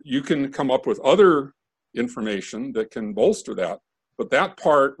 you can come up with other information that can bolster that, but that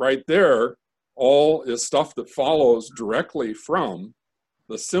part right there all is stuff that follows directly from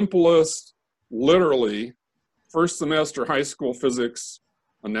the simplest, literally, first semester high school physics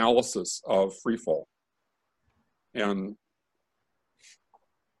analysis of free fall. And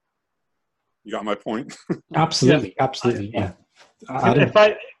you got my point? Absolutely, absolutely, yeah.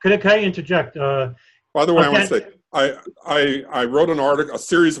 Could I interject? By the way, I want to say, I wrote a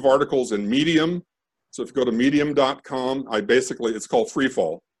series of articles in Medium. So if you go to medium.com, it's called Free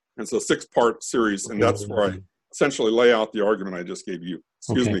Fall. And it's a 6-part series, and that's where I essentially lay out the argument I just gave you.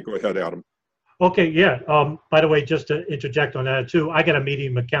 Excuse me, go ahead, Adam. Okay, yeah. By the way, just to interject on that too, I got a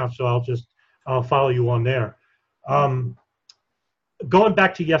Medium account, so I'll follow you on there. Going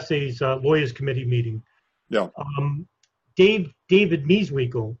back to yesterday's Lawyers Committee meeting, yeah. David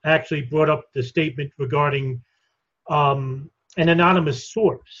Mieswinkel actually brought up the statement regarding an anonymous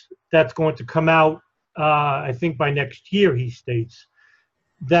source that's going to come out, I think by next year, he states,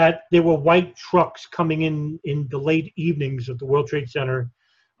 that there were white trucks coming in the late evenings of the World Trade Center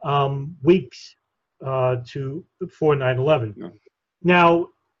weeks before 9/11. Yeah. Now,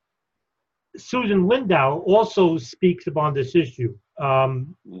 Susan Lindau also speaks upon this issue.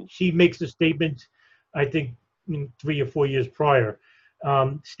 She makes a statement, I think, 3 or 4 years prior,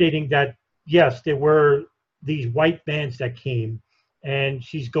 stating that, yes, there were these white vans that came, and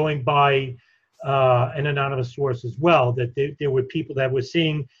she's going by an anonymous source as well, that there were people that were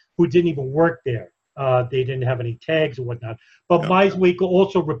seeing who didn't even work there. They didn't have any tags or whatnot. But Mieswinkel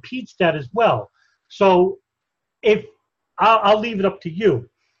also repeats that as well. So I'll leave it up to you.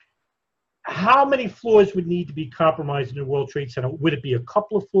 How many floors would need to be compromised in the World Trade Center? Would it be a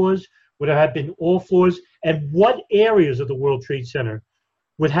couple of floors? Would it have been all floors? And what areas of the World Trade Center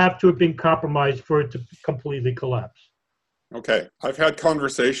would have to have been compromised for it to completely collapse? Okay, I've had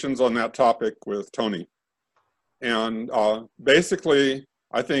conversations on that topic with Tony. And basically,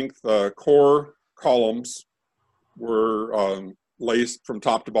 I think the core columns were laced from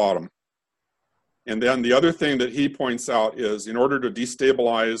top to bottom. And then the other thing that he points out is, in order to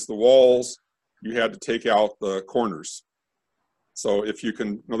destabilize the walls, you had to take out the corners. So if you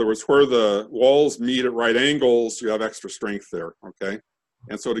can, in other words, where the walls meet at right angles, you have extra strength there, okay?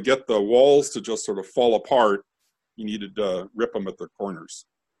 And so to get the walls to just sort of fall apart, you needed to rip them at the corners.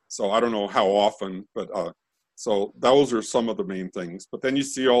 So I don't know how often, but so those are some of the main things. But then you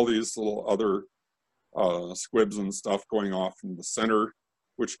see all these little other squibs and stuff going off in the center,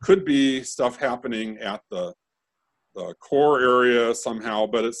 which could be stuff happening at the core area somehow,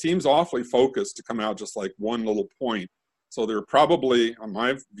 but it seems awfully focused to come out just like one little point. So there probably, on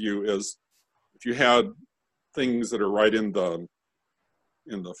my view, is if you had things that are right in the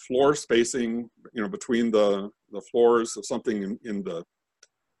floor spacing, between the floors of something in the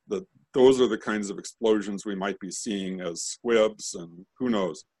those are the kinds of explosions we might be seeing as squibs, and who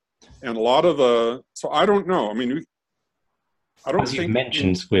knows. And a lot of so I don't know. I mean, I don't As think you've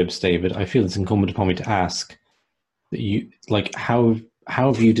mentioned squibs, David, I feel it's incumbent upon me to ask that how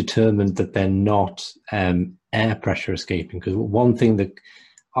have you determined that they're not air pressure escaping? Because one thing that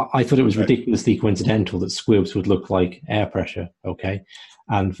I thought it was ridiculously coincidental that squibs would look like air pressure. Okay,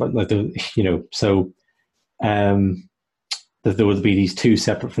 and that there would be these two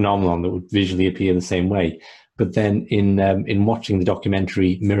separate phenomena that would visually appear the same way. But then in watching the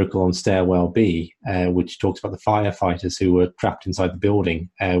documentary Miracle on Stairwell B, which talks about the firefighters who were trapped inside the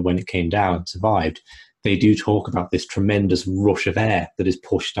building when it came down and survived, they do talk about this tremendous rush of air that is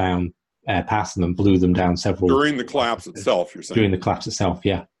pushed down past them, blew them down several... During the collapse itself, you're saying? During the collapse itself,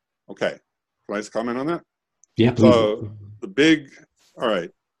 yeah. Okay. Can I just comment on that? Yeah, please. All right.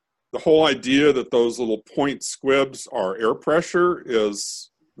 The whole idea that those little point squibs are air pressure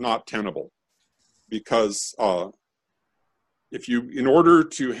is not tenable, because in order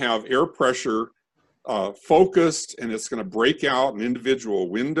to have air pressure focused and it's going to break out an individual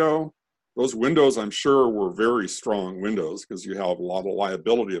window, those windows I'm sure were very strong windows, because you have a lot of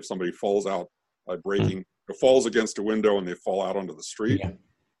liability if somebody falls out by breaking, falls against a window and they fall out onto the street.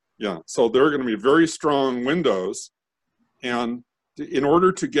 Yeah. So they're going to be very strong windows, and in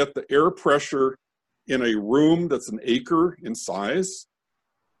order to get the air pressure in a room that's an acre in size,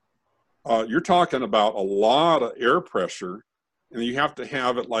 you're talking about a lot of air pressure, and you have to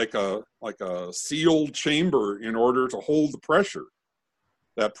have it like a sealed chamber in order to hold the pressure.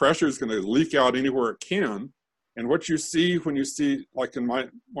 That pressure is going to leak out anywhere it can. And what you see when you see, like in one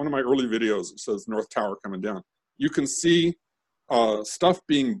of my early videos, it says North Tower coming down, you can see stuff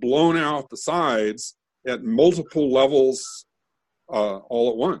being blown out the sides at multiple levels all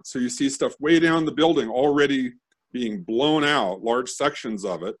at once. So you see stuff way down the building already being blown out, large sections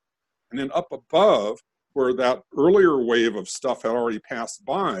of it. And then up above, where that earlier wave of stuff had already passed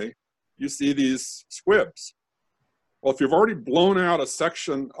by, you see these squibs. Well, if you've already blown out a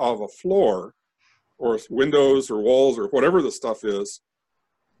section of a floor or windows or walls or whatever the stuff is,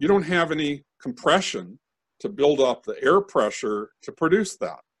 you don't have any compression to build up the air pressure to produce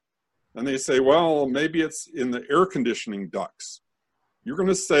that. And they say, well, maybe it's in the air conditioning ducts. You're going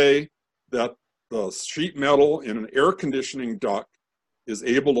to say that the sheet metal in an air conditioning duct is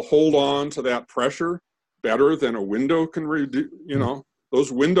able to hold on to that pressure better than a window can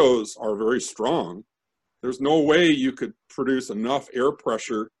those windows are very strong. There's no way you could produce enough air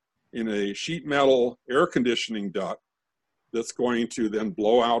pressure in a sheet metal air conditioning duct that's going to then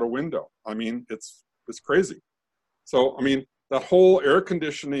blow out a window. I mean, it's crazy. So, I mean, that whole air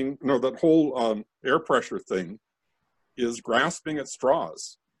pressure thing is grasping at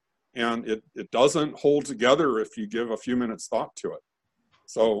straws, and it doesn't hold together if you give a few minutes thought to it.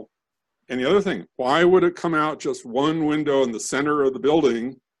 So, and the other thing, why would it come out just one window in the center of the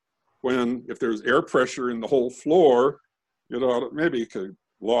building when, if there's air pressure in the whole floor, maybe you could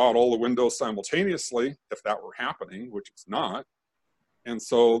blow out all the windows simultaneously if that were happening, which it's not. And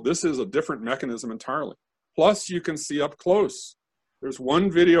so this is a different mechanism entirely. Plus, you can see up close. There's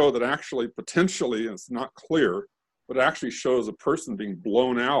one video that actually potentially, and it's not clear, but it actually shows a person being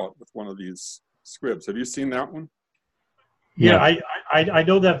blown out with one of these squibs. Have you seen that one? Yeah, I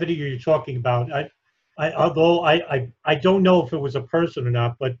know that video you're talking about. Although I don't know if it was a person or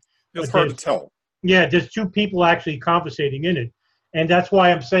not, but it's hard to tell. Yeah, there's two people actually conversating in it, and that's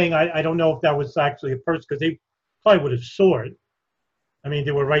why I'm saying I don't know if that was actually a person, because they probably would have saw it. I mean,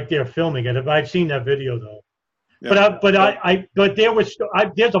 they were right there filming it. I've seen that video though. Yeah. But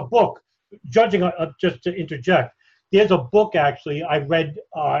there's a book. Judging, just to interject, there's a book actually I read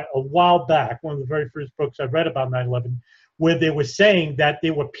a while back, one of the very first books I read about 9/11, where they were saying that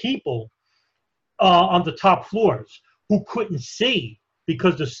there were people on the top floors who couldn't see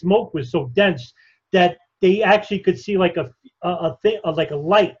because the smoke was so dense that they actually could see like a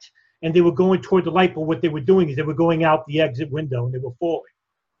light, and they were going toward the light. But what they were doing is they were going out the exit window and they were falling.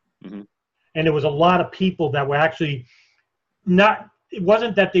 Mm-hmm. And there was a lot of people that were actually not. It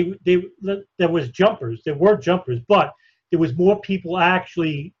wasn't that there was jumpers. There were jumpers, but there was more people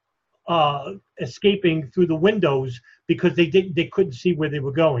actually escaping through the windows because they couldn't see where they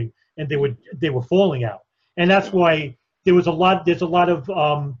were going, and they were falling out. And that's why there's a lot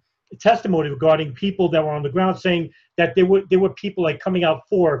of testimony regarding people that were on the ground saying that there were people like coming out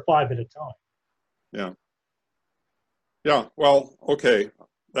 4 or 5 at a time. Yeah. Well, okay,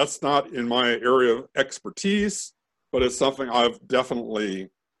 that's not in my area of expertise, but it's something I've definitely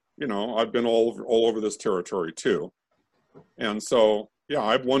you know, I've been all over this territory too. And so, yeah,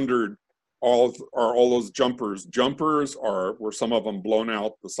 I've wondered, are all those jumpers, or were some of them blown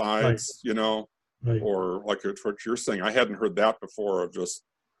out the sides, you know, or like what you're saying, I hadn't heard that before, of just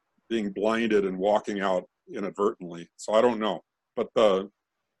being blinded and walking out inadvertently. So I don't know, but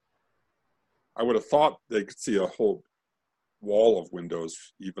I would have thought they could see a whole wall of windows,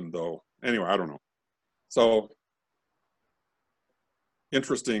 even though, anyway, I don't know. So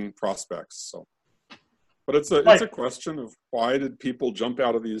interesting prospects. So, but it's a question of, why did people jump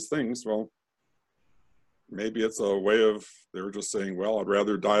out of these things? Well, maybe it's a way of, they were just saying, well, I'd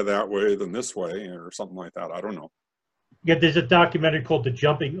rather die that way than this way, or something like that. I don't know. Yeah, there's a documentary called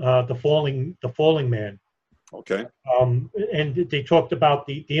the Falling Man. Okay. And they talked about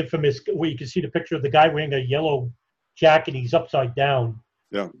the infamous, where you can see the picture of the guy wearing a yellow jacket. He's upside down.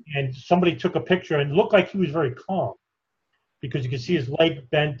 Yeah. And somebody took a picture and it looked like he was very calm, because you could see his leg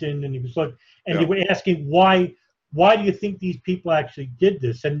bent in, and he was like, and they were asking, why do you think these people actually did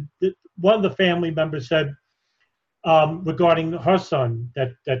this? And one of the family members said, regarding her son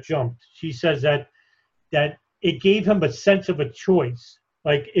that jumped, she says that it gave him a sense of a choice.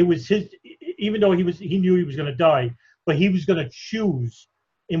 Like, it was his, even though he knew he was going to die, but he was going to choose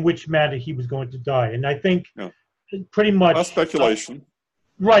in which manner he was going to die. And I think pretty much, that's speculation.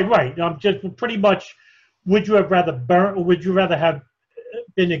 Right. Just pretty much, would you have rather burn, or would you rather have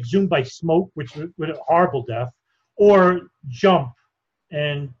been exhumed by smoke, which would a horrible death, or jump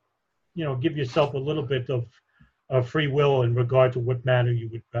and, you know, give yourself a little bit of free will in regard to what manner you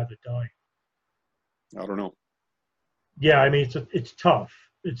would rather die? I don't know. Yeah, I mean, it's tough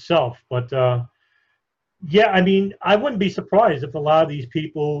itself, but yeah, I mean, I wouldn't be surprised if a lot of these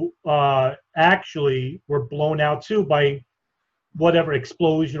people actually were blown out too by whatever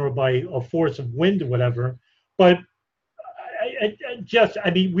explosion, or by a force of wind or whatever. But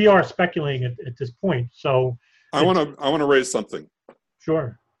I mean, we are speculating at this point. So I want to raise something.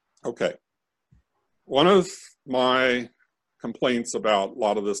 Sure. Okay. One of my complaints about a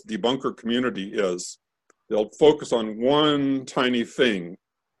lot of this debunker community is they'll focus on one tiny thing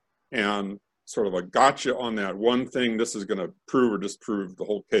and sort of a gotcha on that one thing. This is going to prove or disprove the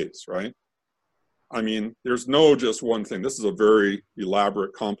whole case, right? I mean, there's no just one thing. This is a very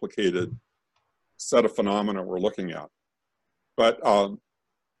elaborate, complicated set of phenomena we're looking at. But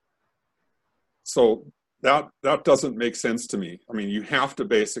so that doesn't make sense to me. I mean, you have to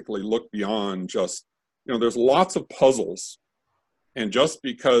basically look beyond just, you know, there's lots of puzzles. And just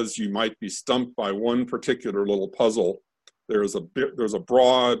because you might be stumped by one particular little puzzle, there's a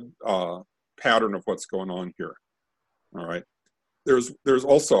broad pattern of what's going on here. All right. There's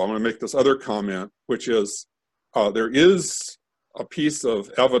also, I'm going to make this other comment, which is there is a piece of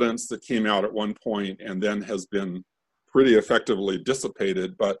evidence that came out at one point and then has been pretty effectively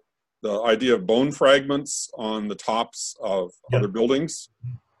dissipated, but the idea of bone fragments on the tops of other buildings.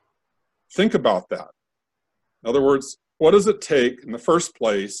 Think about that. In other words, what does it take in the first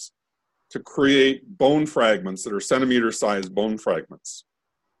place to create bone fragments that are centimeter-sized bone fragments?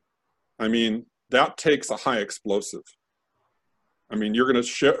 I mean, that takes a high explosive. I mean, you're going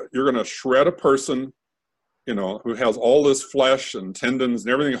to shred a person, you know, who has all this flesh and tendons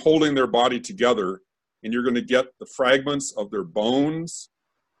and everything holding their body together, and you're going to get the fragments of their bones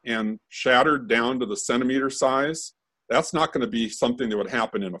and shattered down to the centimeter size. That's not going to be something that would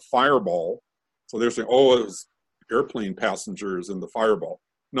happen in a fireball. So they're saying, oh, it was airplane passengers in the fireball.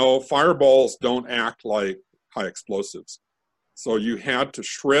 No, fireballs don't act like high explosives. So you had to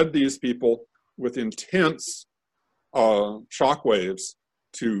shred these people with intense shock waves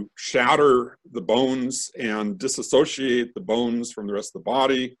to shatter the bones and disassociate the bones from the rest of the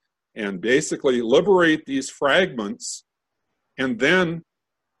body and basically liberate these fragments, and then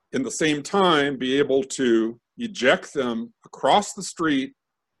in the same time be able to eject them across the street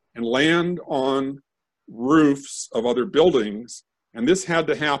and land on roofs of other buildings. And this had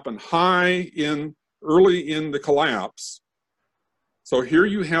to happen early in the collapse. So here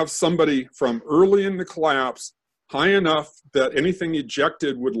you have somebody from early in the collapse, high enough that anything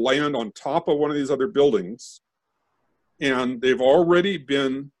ejected would land on top of one of these other buildings. And they've already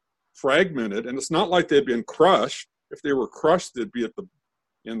been fragmented. And it's not like they've been crushed. If they were crushed, they'd be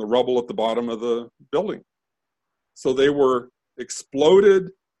in the rubble at the bottom of the building. So they were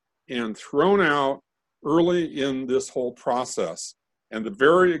exploded and thrown out early in this whole process. And the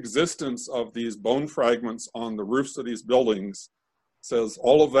very existence of these bone fragments on the roofs of these buildings says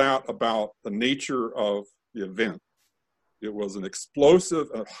all of that about the nature of the event. It was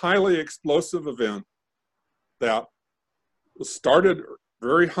a highly explosive event that started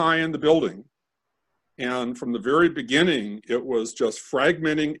very high in the building And from the very beginning, it was just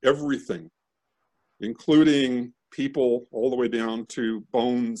fragmenting everything, including people all the way down to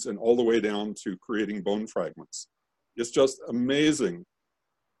bones and all the way down to creating bone fragments. It's just amazing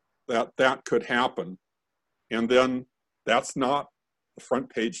that that could happen. And then that's not the front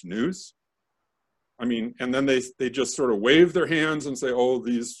page news. I mean, and then they just sort of wave their hands and say, oh,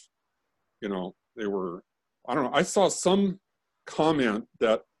 these, you know, they were, I don't know. I saw some comment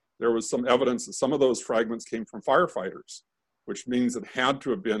that there was some evidence that some of those fragments came from firefighters, which means it had to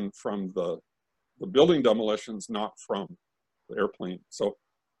have been from the building demolitions, not from the airplane. So,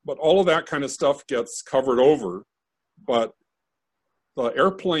 but all of that kind of stuff gets covered over, but the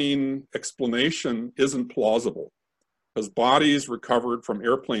airplane explanation isn't plausible because bodies recovered from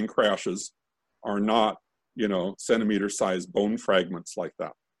airplane crashes are not, you know, centimeter-sized bone fragments like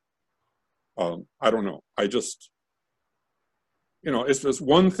that. I don't know. I just, you know, it's just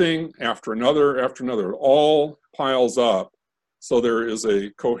one thing after another. It all piles up. So there is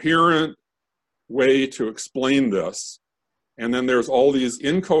a coherent way to explain this. And then there's all these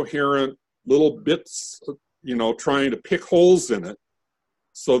incoherent little bits, you know, trying to pick holes in it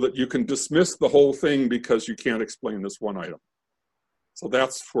so that you can dismiss the whole thing because you can't explain this one item. So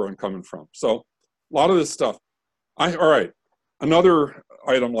that's where I'm coming from. So a lot of this stuff. All right, another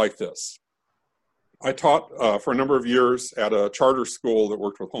item like this. I taught for a number of years at a charter school that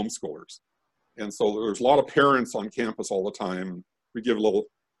worked with homeschoolers. And so there's a lot of parents on campus all the time. We give a little,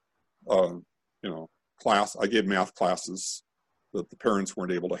 you know, class. I gave math classes that the parents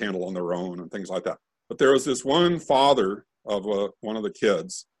weren't able to handle on their own and things like that. But there was this one father of one of the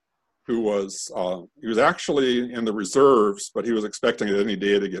kids who was, he was actually in the reserves, but he was expecting at any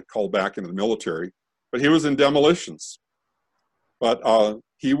day to get called back into the military. But he was in demolitions. But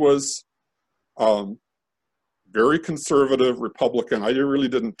he was very conservative Republican. I really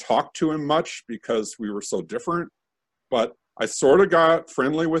didn't talk to him much because we were so different, but I sort of got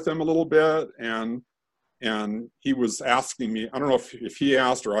friendly with him a little bit, and he was asking me, I don't know if he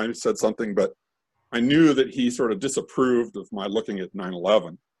asked or I said something, but I knew that he sort of disapproved of my looking at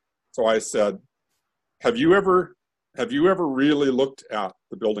 9/11. So I said, have you ever really looked at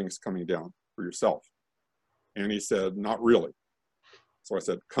the buildings coming down for yourself? And he said, not really. So I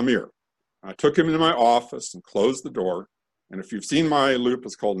said, come here. I took him into my office and closed the door. And if you've seen my loop,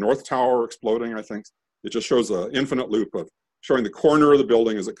 it's called North Tower Exploding, I think. It just shows an infinite loop of showing the corner of the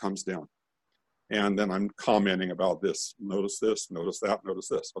building as it comes down. And then I'm commenting about this. Notice this, notice that, notice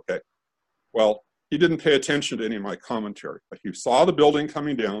this. Okay. Well, he didn't pay attention to any of my commentary, but he saw the building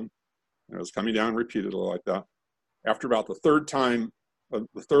coming down, and it was coming down repeatedly like that. After about the third time, the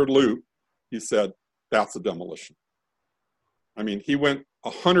third loop, he said, that's a demolition. I mean, he went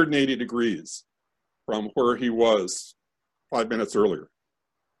 180 degrees from where he was 5 minutes earlier.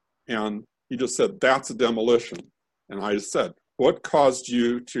 And he just said, that's a demolition. And I said, what caused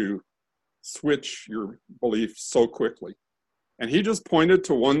you to switch your belief so quickly? And he just pointed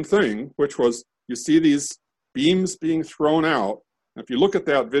to one thing, which was, you see these beams being thrown out. And if you look at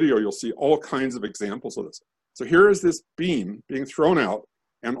that video, you'll see all kinds of examples of this. So here is this beam being thrown out,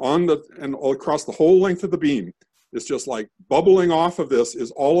 and all across the whole length of the beam, it's just like bubbling off of this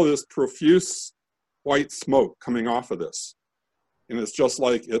is all of this profuse white smoke coming off of this. And it's just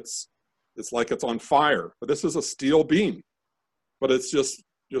like it's on fire. But this is a steel beam. But it's just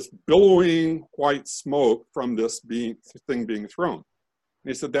billowing white smoke from this thing being thrown. And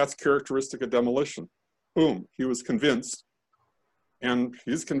he said, that's characteristic of demolition. Boom, he was convinced. And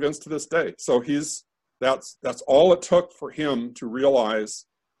he's convinced to this day. So that's all it took for him to realize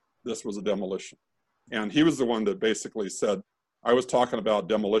this was a demolition. And he was the one that basically said, I was talking about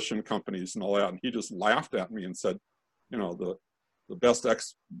demolition companies and all that, and he just laughed at me and said, you know, the best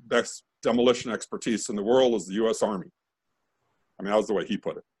demolition expertise in the world is the U.S. Army. I mean, that was the way he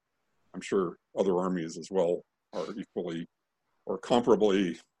put it. I'm sure other armies as well are equally or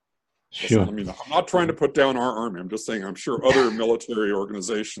comparably. Sure. I mean, I'm not trying to put down our army. I'm just saying I'm sure other military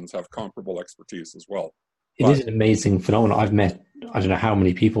organizations have comparable expertise as well. It is an amazing phenomenon. I've met, I don't know how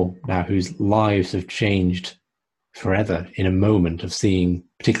many people now whose lives have changed forever in a moment of seeing,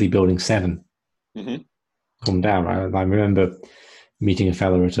 particularly Building 7 come down. I remember meeting a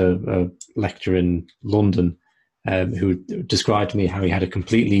fellow at a lecture in London who described to me how he had a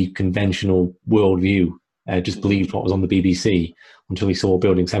completely conventional worldview, just believed what was on the BBC until he saw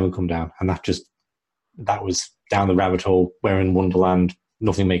Building 7 come down. And that was down the rabbit hole, where in Wonderland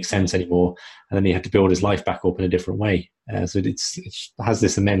nothing makes sense anymore. And then he had to build his life back up in a different way. So it has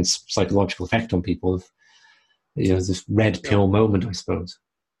this immense psychological effect on people. This red pill moment, I suppose.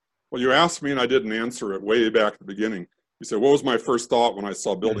 Well, you asked me and I didn't answer it way back at the beginning. You said, what was my first thought when I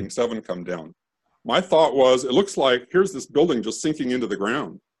saw Building 7 come down? my thought was, it looks like here's this building just sinking into the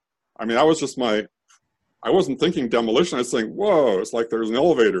ground. I mean, that was just I wasn't thinking demolition. I was saying, whoa, it's like there's an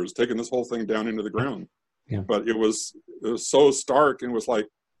elevator it's taking this whole thing down into the ground. Yeah. But it was so stark, and it was like,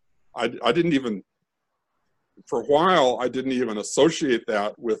 I didn't even, for a while, I didn't even associate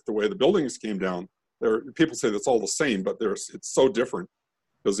that with the way the buildings came down. People say that's all the same, but it's so different,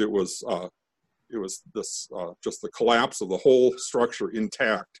 because it was this just the collapse of the whole structure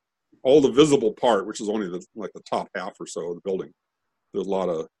intact. All the visible part, which is only like the top half or so of the building,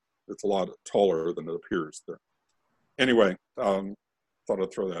 it's a lot taller than it appears there. Anyway, thought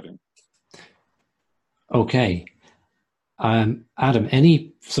I'd throw that in. Okay. Adam,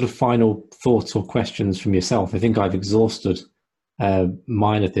 any sort of final thoughts or questions from yourself? I think I've exhausted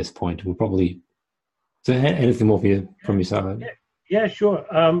mine at this point. We'll probably... So anything more from yourself? Yeah, sure.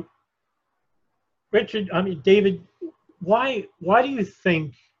 Richard, David, why do you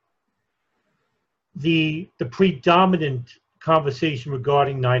think the predominant conversation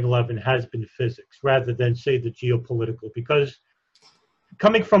regarding 9/11 has been physics rather than, say, the geopolitical? Because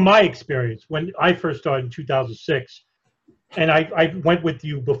coming from my experience, when I first started in 2006, and I went with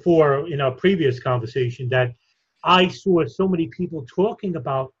you before in our previous conversation, that I saw so many people talking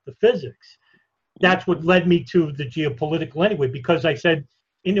about the physics. That's what led me to the geopolitical anyway, because I said,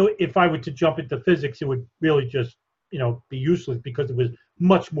 if I were to jump into physics, it would really just, be useless, because there was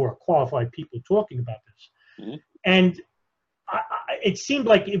much more qualified people talking about this. Mm-hmm. And it seemed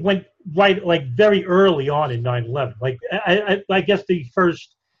like it went right, like very early on in 9/11. Like, I guess the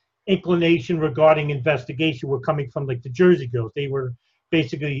first inclination regarding investigation were coming from like the Jersey Girls. They were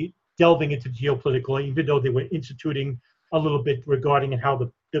basically delving into geopolitical, even though they were instituting a little bit regarding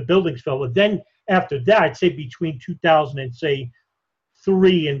how the buildings fell. And then after that, I'd say between 2000 and say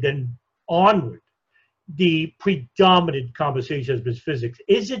 3 and then onward, the predominant conversation has been physics.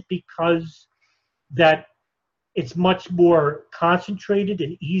 Is it because that it's much more concentrated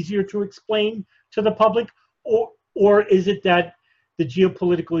and easier to explain to the public, or is it that the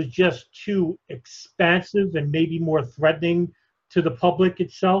geopolitical is just too expansive and maybe more threatening to the public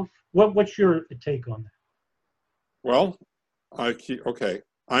itself? What's your take on that? Well, okay,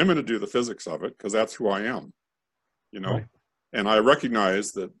 I'm going to do the physics of it because that's who I am, right. And I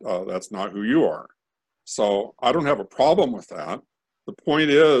recognize that that's not who you are. So I don't have a problem with that. The point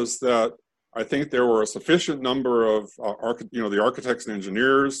is that I think there were a sufficient number of, the architects and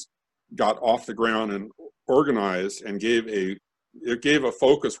engineers got off the ground and organized and it gave a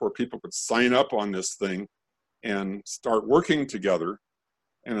focus where people could sign up on this thing and start working together.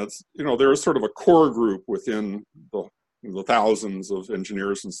 And it's, there is sort of a core group within the thousands of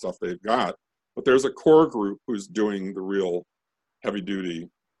engineers and stuff they've got, but there's a core group who's doing the real heavy duty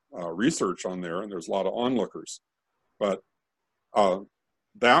research on there, and there's a lot of onlookers. But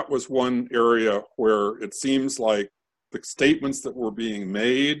that was one area where it seems like the statements that were being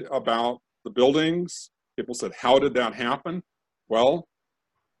made about the buildings, people said, how did that happen? Well,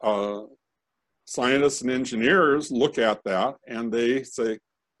 scientists and engineers look at that and they say,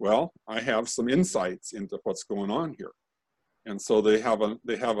 well, I have some insights into what's going on here. And so they have an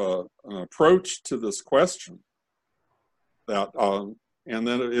approach to this question that, and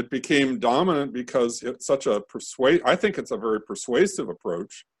then it became dominant because it's such I think it's a very persuasive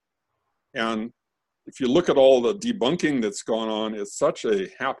approach. And if you look at all the debunking that's gone on, it's such a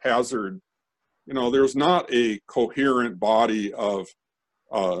haphazard, there's not a coherent body of,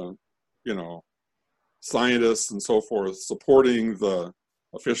 scientists and so forth supporting the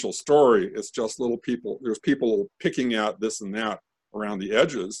official story. It's just little people. There's people picking at this and that around the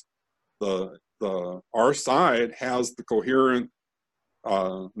edges. Our side has the coherent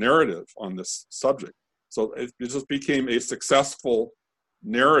narrative on this subject. So it just became a successful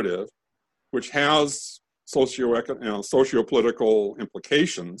narrative, which has socio-political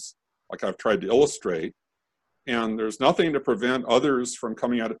implications, like I've tried to illustrate. And there's nothing to prevent others from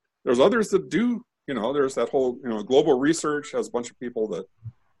coming at it. There's others that do, there's that whole, global research has a bunch of people that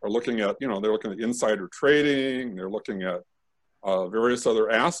are looking at, they're looking at insider trading, they're looking at various other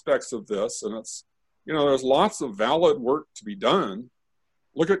aspects of this. And it's, there's lots of valid work to be done.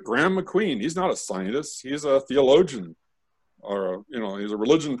 Look at Graham McQueen. He's not a scientist. He's a theologian, or, he's a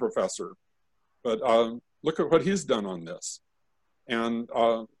religion professor. But look at what he's done on this. And,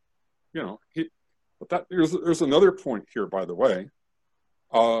 but there's another point here, by the way.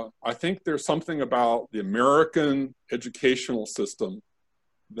 I think there's something about the American educational system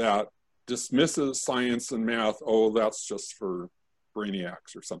that dismisses science and math. Oh, that's just for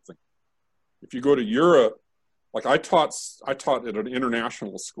brainiacs or something. If you go to Europe, like I taught at an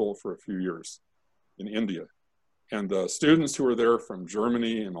international school for a few years in India, and the students who were there from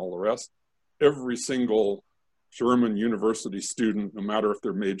Germany and all the rest, every single German university student, no matter if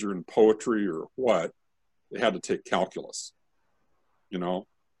they're majoring in poetry or what, they had to take calculus. You know,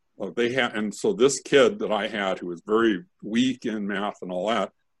 they had, and so this kid that I had, who was very weak in math and all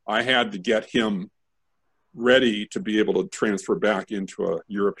that, I had to get him ready to be able to transfer back into a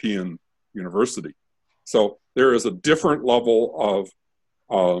European university. So there is a different level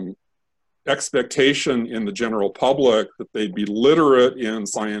of expectation in the general public that they'd be literate in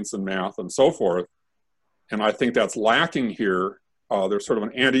science and math and so forth. And I think that's lacking here. There's sort of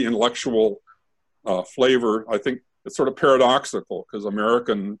an anti-intellectual flavor. I think it's sort of paradoxical because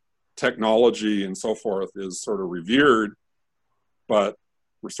American technology and so forth is sort of revered, but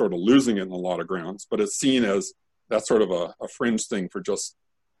we're sort of losing it in a lot of grounds. But it's seen as that's sort of a fringe thing for just,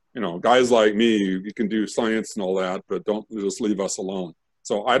 you know, guys like me. You can do science and all that, but don't just leave us alone.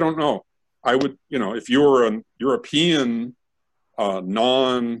 So I don't know. I would, you know, if you were a European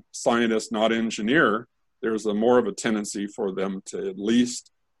non-scientist, not engineer, there's a more of a tendency for them to at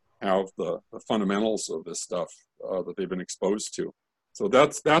least have the fundamentals of this stuff that they've been exposed to. So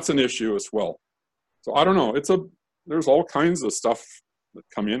that's an issue as well. So I don't know. There's all kinds of stuff that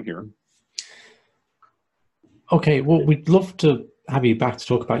come in here. Okay, well, we'd love to have you back to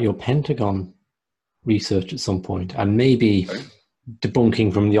talk about your Pentagon research at some point, and maybe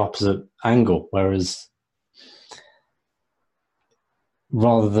debunking from the opposite angle, whereas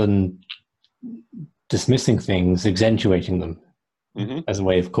rather than dismissing things, accentuating them as a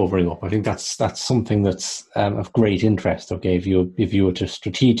way of covering up. I think that's something that's of great interest. Okay, if you were to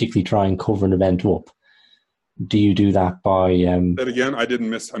strategically try and cover an event up, do you do that by... That again, I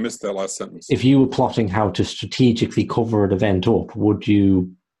missed that last sentence. If you were plotting how to strategically cover an event up, would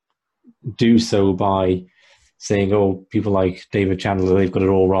you do so by saying, oh, people like David Chandler, they've got it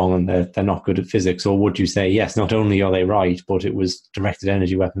all wrong and they're not good at physics? Or would you say, yes, not only are they right, but it was directed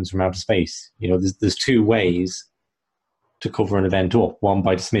energy weapons from outer space? You know, there's two ways to cover an event up, one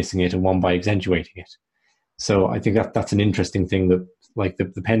by dismissing it and one by accentuating it. So I think that's an interesting thing, that like the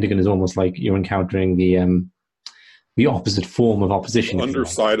Pentagon is almost like you're encountering the opposite form of opposition. The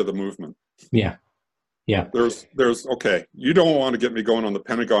underside of the movement. Yeah. Yeah. There's okay, you don't want to get me going on the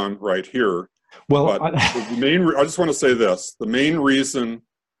Pentagon right here. Well, but I just want to say this. The main reason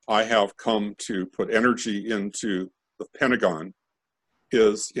I have come to put energy into the Pentagon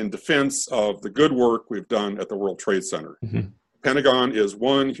is in defense of the good work we've done at the World Trade Center. Pentagon is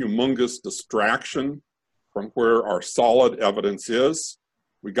one humongous distraction from where our solid evidence is.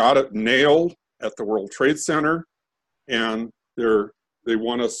 We got it nailed at the World Trade Center, and they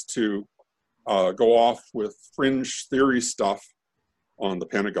want us to go off with fringe theory stuff on the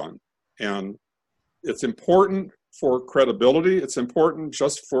Pentagon. And it's important for credibility. It's important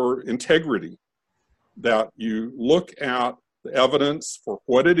just for integrity that you look at the evidence for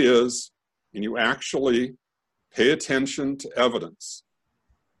what it is and you actually pay attention to evidence.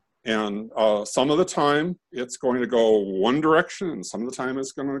 And some of the time it's going to go one direction and some of the time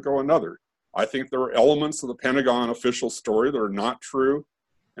it's going to go another. I think there are elements of the Pentagon official story that are not true,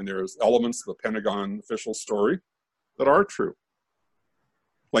 and there's elements of the Pentagon official story that are true.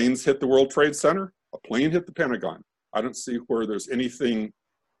 Planes hit the World Trade Center, a plane hit the Pentagon. I don't see where there's anything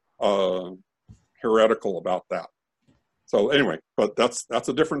heretical about that. So anyway, but that's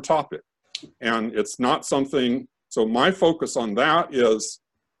a different topic. And it's not something, so my focus on that is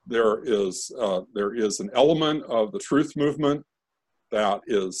there is an element of the truth movement that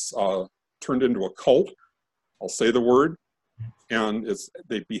is turned into a cult. I'll say the word. And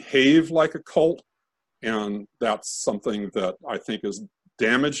they behave like a cult. And that's something that I think is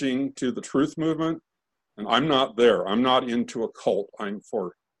damaging to the truth movement. And I'm not there. I'm not into a cult. I'm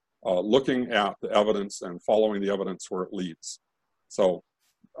for looking at the evidence and following the evidence where it leads. So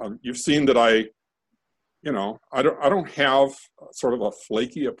you've seen that I don't have sort of a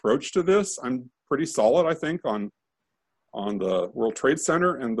flaky approach to this. I'm pretty solid, I think, on the World Trade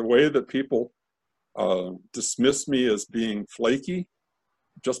Center, and the way that people dismiss me as being flaky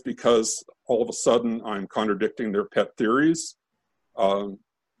just because all of a sudden I'm contradicting their pet theories,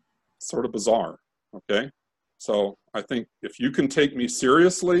 sort of bizarre, okay? So I think if you can take me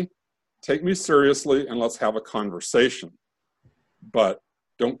seriously and let's have a conversation. But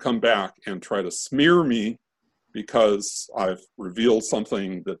don't come back and try to smear me because I've revealed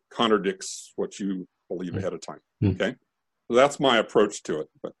something that contradicts what you believe ahead of time, okay? So that's my approach to it.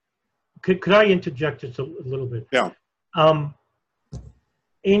 But Could I interject just a little bit? Yeah.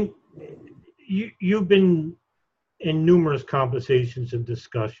 You've been in numerous conversations and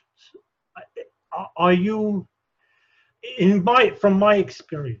discussions. Are you, from my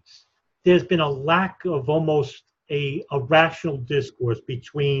experience, there's been a lack of almost a rational discourse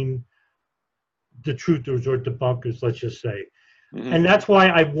between the truthers or debunkers, let's just say. Mm-hmm. And that's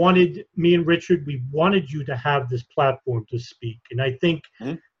why me and Richard, we wanted you to have this platform to speak. And I think,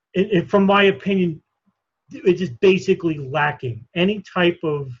 from my opinion, it's just basically lacking any type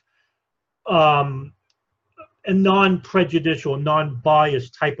of a non-prejudicial,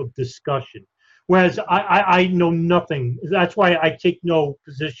 non-biased type of discussion. Whereas I know nothing. That's why I take no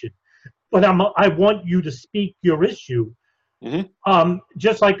position. But I want you to speak your issue,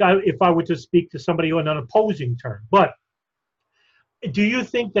 just like if I were to speak to somebody on an opposing turn. But do you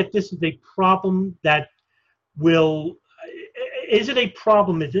think that this is a problem that is it a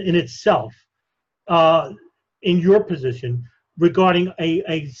problem in itself, in your position, regarding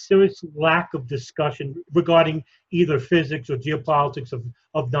a serious lack of discussion regarding either physics or geopolitics of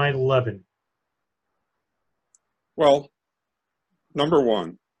 9/11? Well, number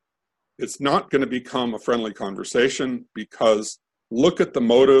one, it's not going to become a friendly conversation because look at the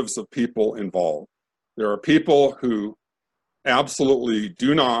motives of people involved. There are people who absolutely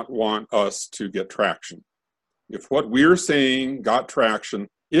do not want us to get traction. If what we're saying got traction,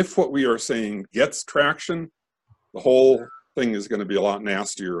 if what we are saying gets traction, the whole thing is going to be a lot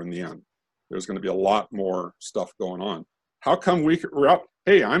nastier in the end. There's going to be a lot more stuff going on. How come we're out?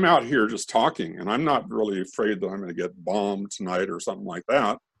 Hey, I'm out here just talking, and I'm not really afraid that I'm going to get bombed tonight or something like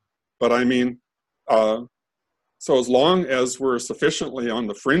that. But I mean, so as long as we're sufficiently on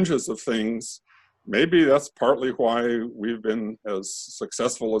the fringes of things, maybe that's partly why we've been as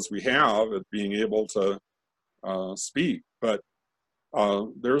successful as we have at being able to speak. But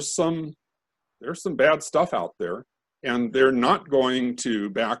there's some bad stuff out there, and they're not going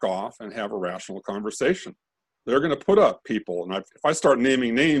to back off and have a rational conversation. They're going to put up people, and if I start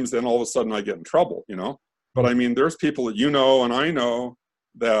naming names, then all of a sudden I get in trouble, you know. But I mean, there's people that you know and I know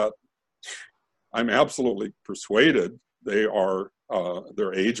that I'm absolutely persuaded they are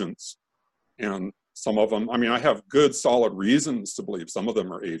their agents, and some of them, I mean, I have good solid reasons to believe some of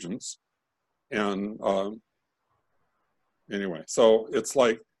them are agents. And anyway, so it's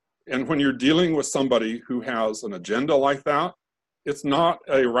like, and when you're dealing with somebody who has an agenda like that, it's not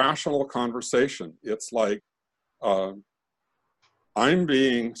a rational conversation. It's like, I'm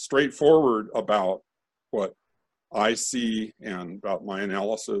being straightforward about what I see and about my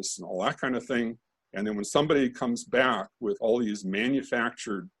analysis and all that kind of thing. And then when somebody comes back with all these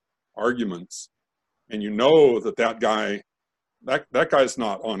manufactured arguments, and you know that guy's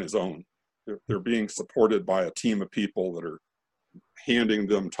not on his own. They're being supported by a team of people that are handing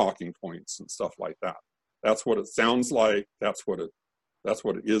them talking points and stuff like that. That's what it sounds like. That's what it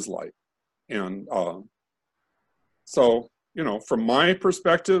is like. And so, you know, from my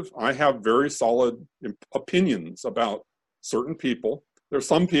perspective, I have very solid opinions about certain people. There's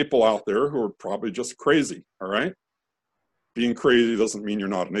some people out there who are probably just crazy, all right? Being crazy doesn't mean you're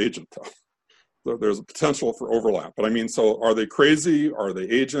not an agent, though. So there's a potential for overlap. But I mean, so are they crazy? Are they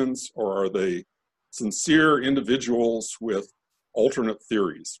agents? Or are they sincere individuals with alternate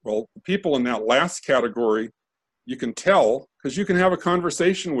theories? Well, the people in that last category, you can tell because you can have a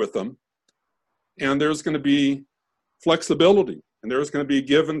conversation with them, and there's going to be flexibility, and there's going to be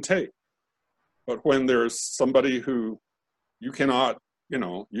give and take. But when there's somebody who you cannot, you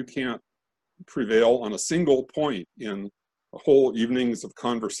know, you can't prevail on a single point in a whole evenings of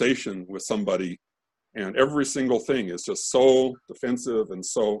conversation with somebody, and every single thing is just so defensive and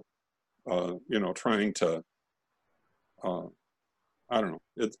so, you know, trying to, I don't know.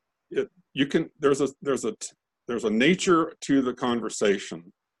 There's a nature to the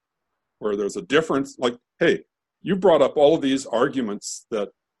conversation where there's a difference. Like, hey, you brought up all of these arguments that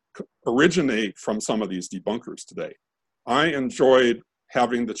originate from some of these debunkers today. I enjoyed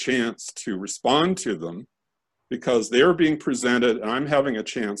having the chance to respond to them because they're being presented, and I'm having a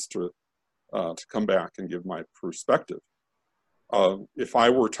chance to come back and give my perspective. If I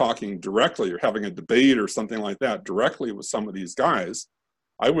were talking directly or having a debate or something like that directly with some of these guys,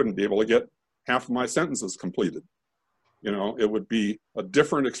 I wouldn't be able to get half of my sentences completed. You know, it would be a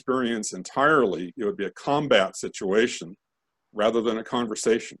different experience entirely. It would be a combat situation rather than a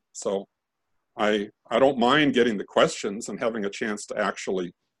conversation. So I don't mind getting the questions and having a chance to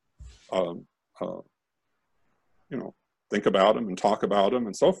actually, you know, think about them and talk about them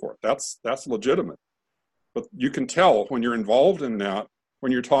and so forth. That's legitimate. But you can tell when you're involved in that,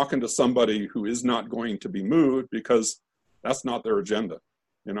 when you're talking to somebody who is not going to be moved because that's not their agenda,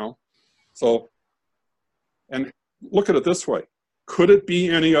 you know? So, and look at it this way. Could it be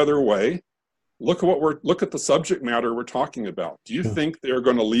any other way? Look at the subject matter we're talking about. Do you think they're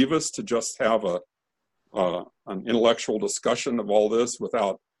going to leave us to just have an intellectual discussion of all this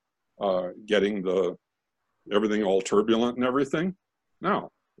without getting everything all turbulent and everything?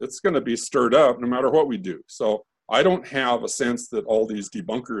 No, it's going to be stirred up no matter what we do. So I don't have a sense that all these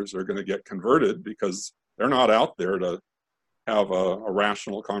debunkers are going to get converted, because they're not out there to have a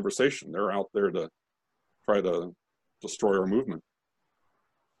rational conversation. They're out there to try to destroy our movement.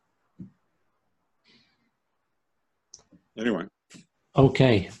 Anyway.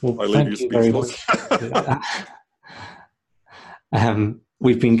 Okay. Well, I leave thank you very much.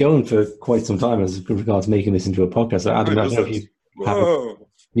 We've been going for quite some time as regards making this into a podcast. So Adam, I don't know if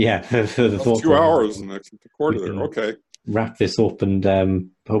you have further thoughts. 2 hours and a quarter there. Okay. Wrap this up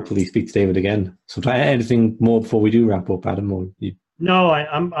and hopefully speak to David again sometime. Anything more before we do wrap up, Adam? Or you... No, I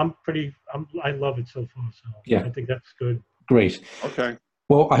love it so far. So yeah, I think that's good. Great. Okay.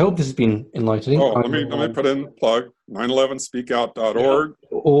 Well, I hope this has been enlightening. Let me put in plug 911speakout.org.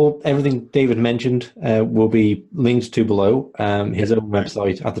 All everything David mentioned will be linked to below. His own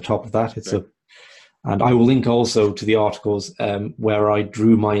website at the top of that. And I will link also to the articles where I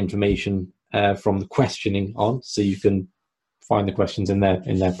drew my information from the questioning on, so you can find the questions in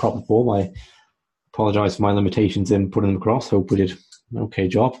their proper form. I apologise for my limitations in putting them across. Hope we did an okay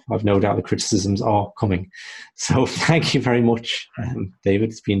job. I've no doubt the criticisms are coming. So thank you very much, David.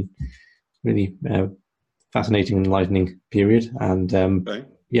 It's been really fascinating and enlightening period. And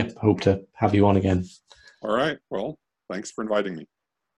hope to have you on again. All right. Well, thanks for inviting me.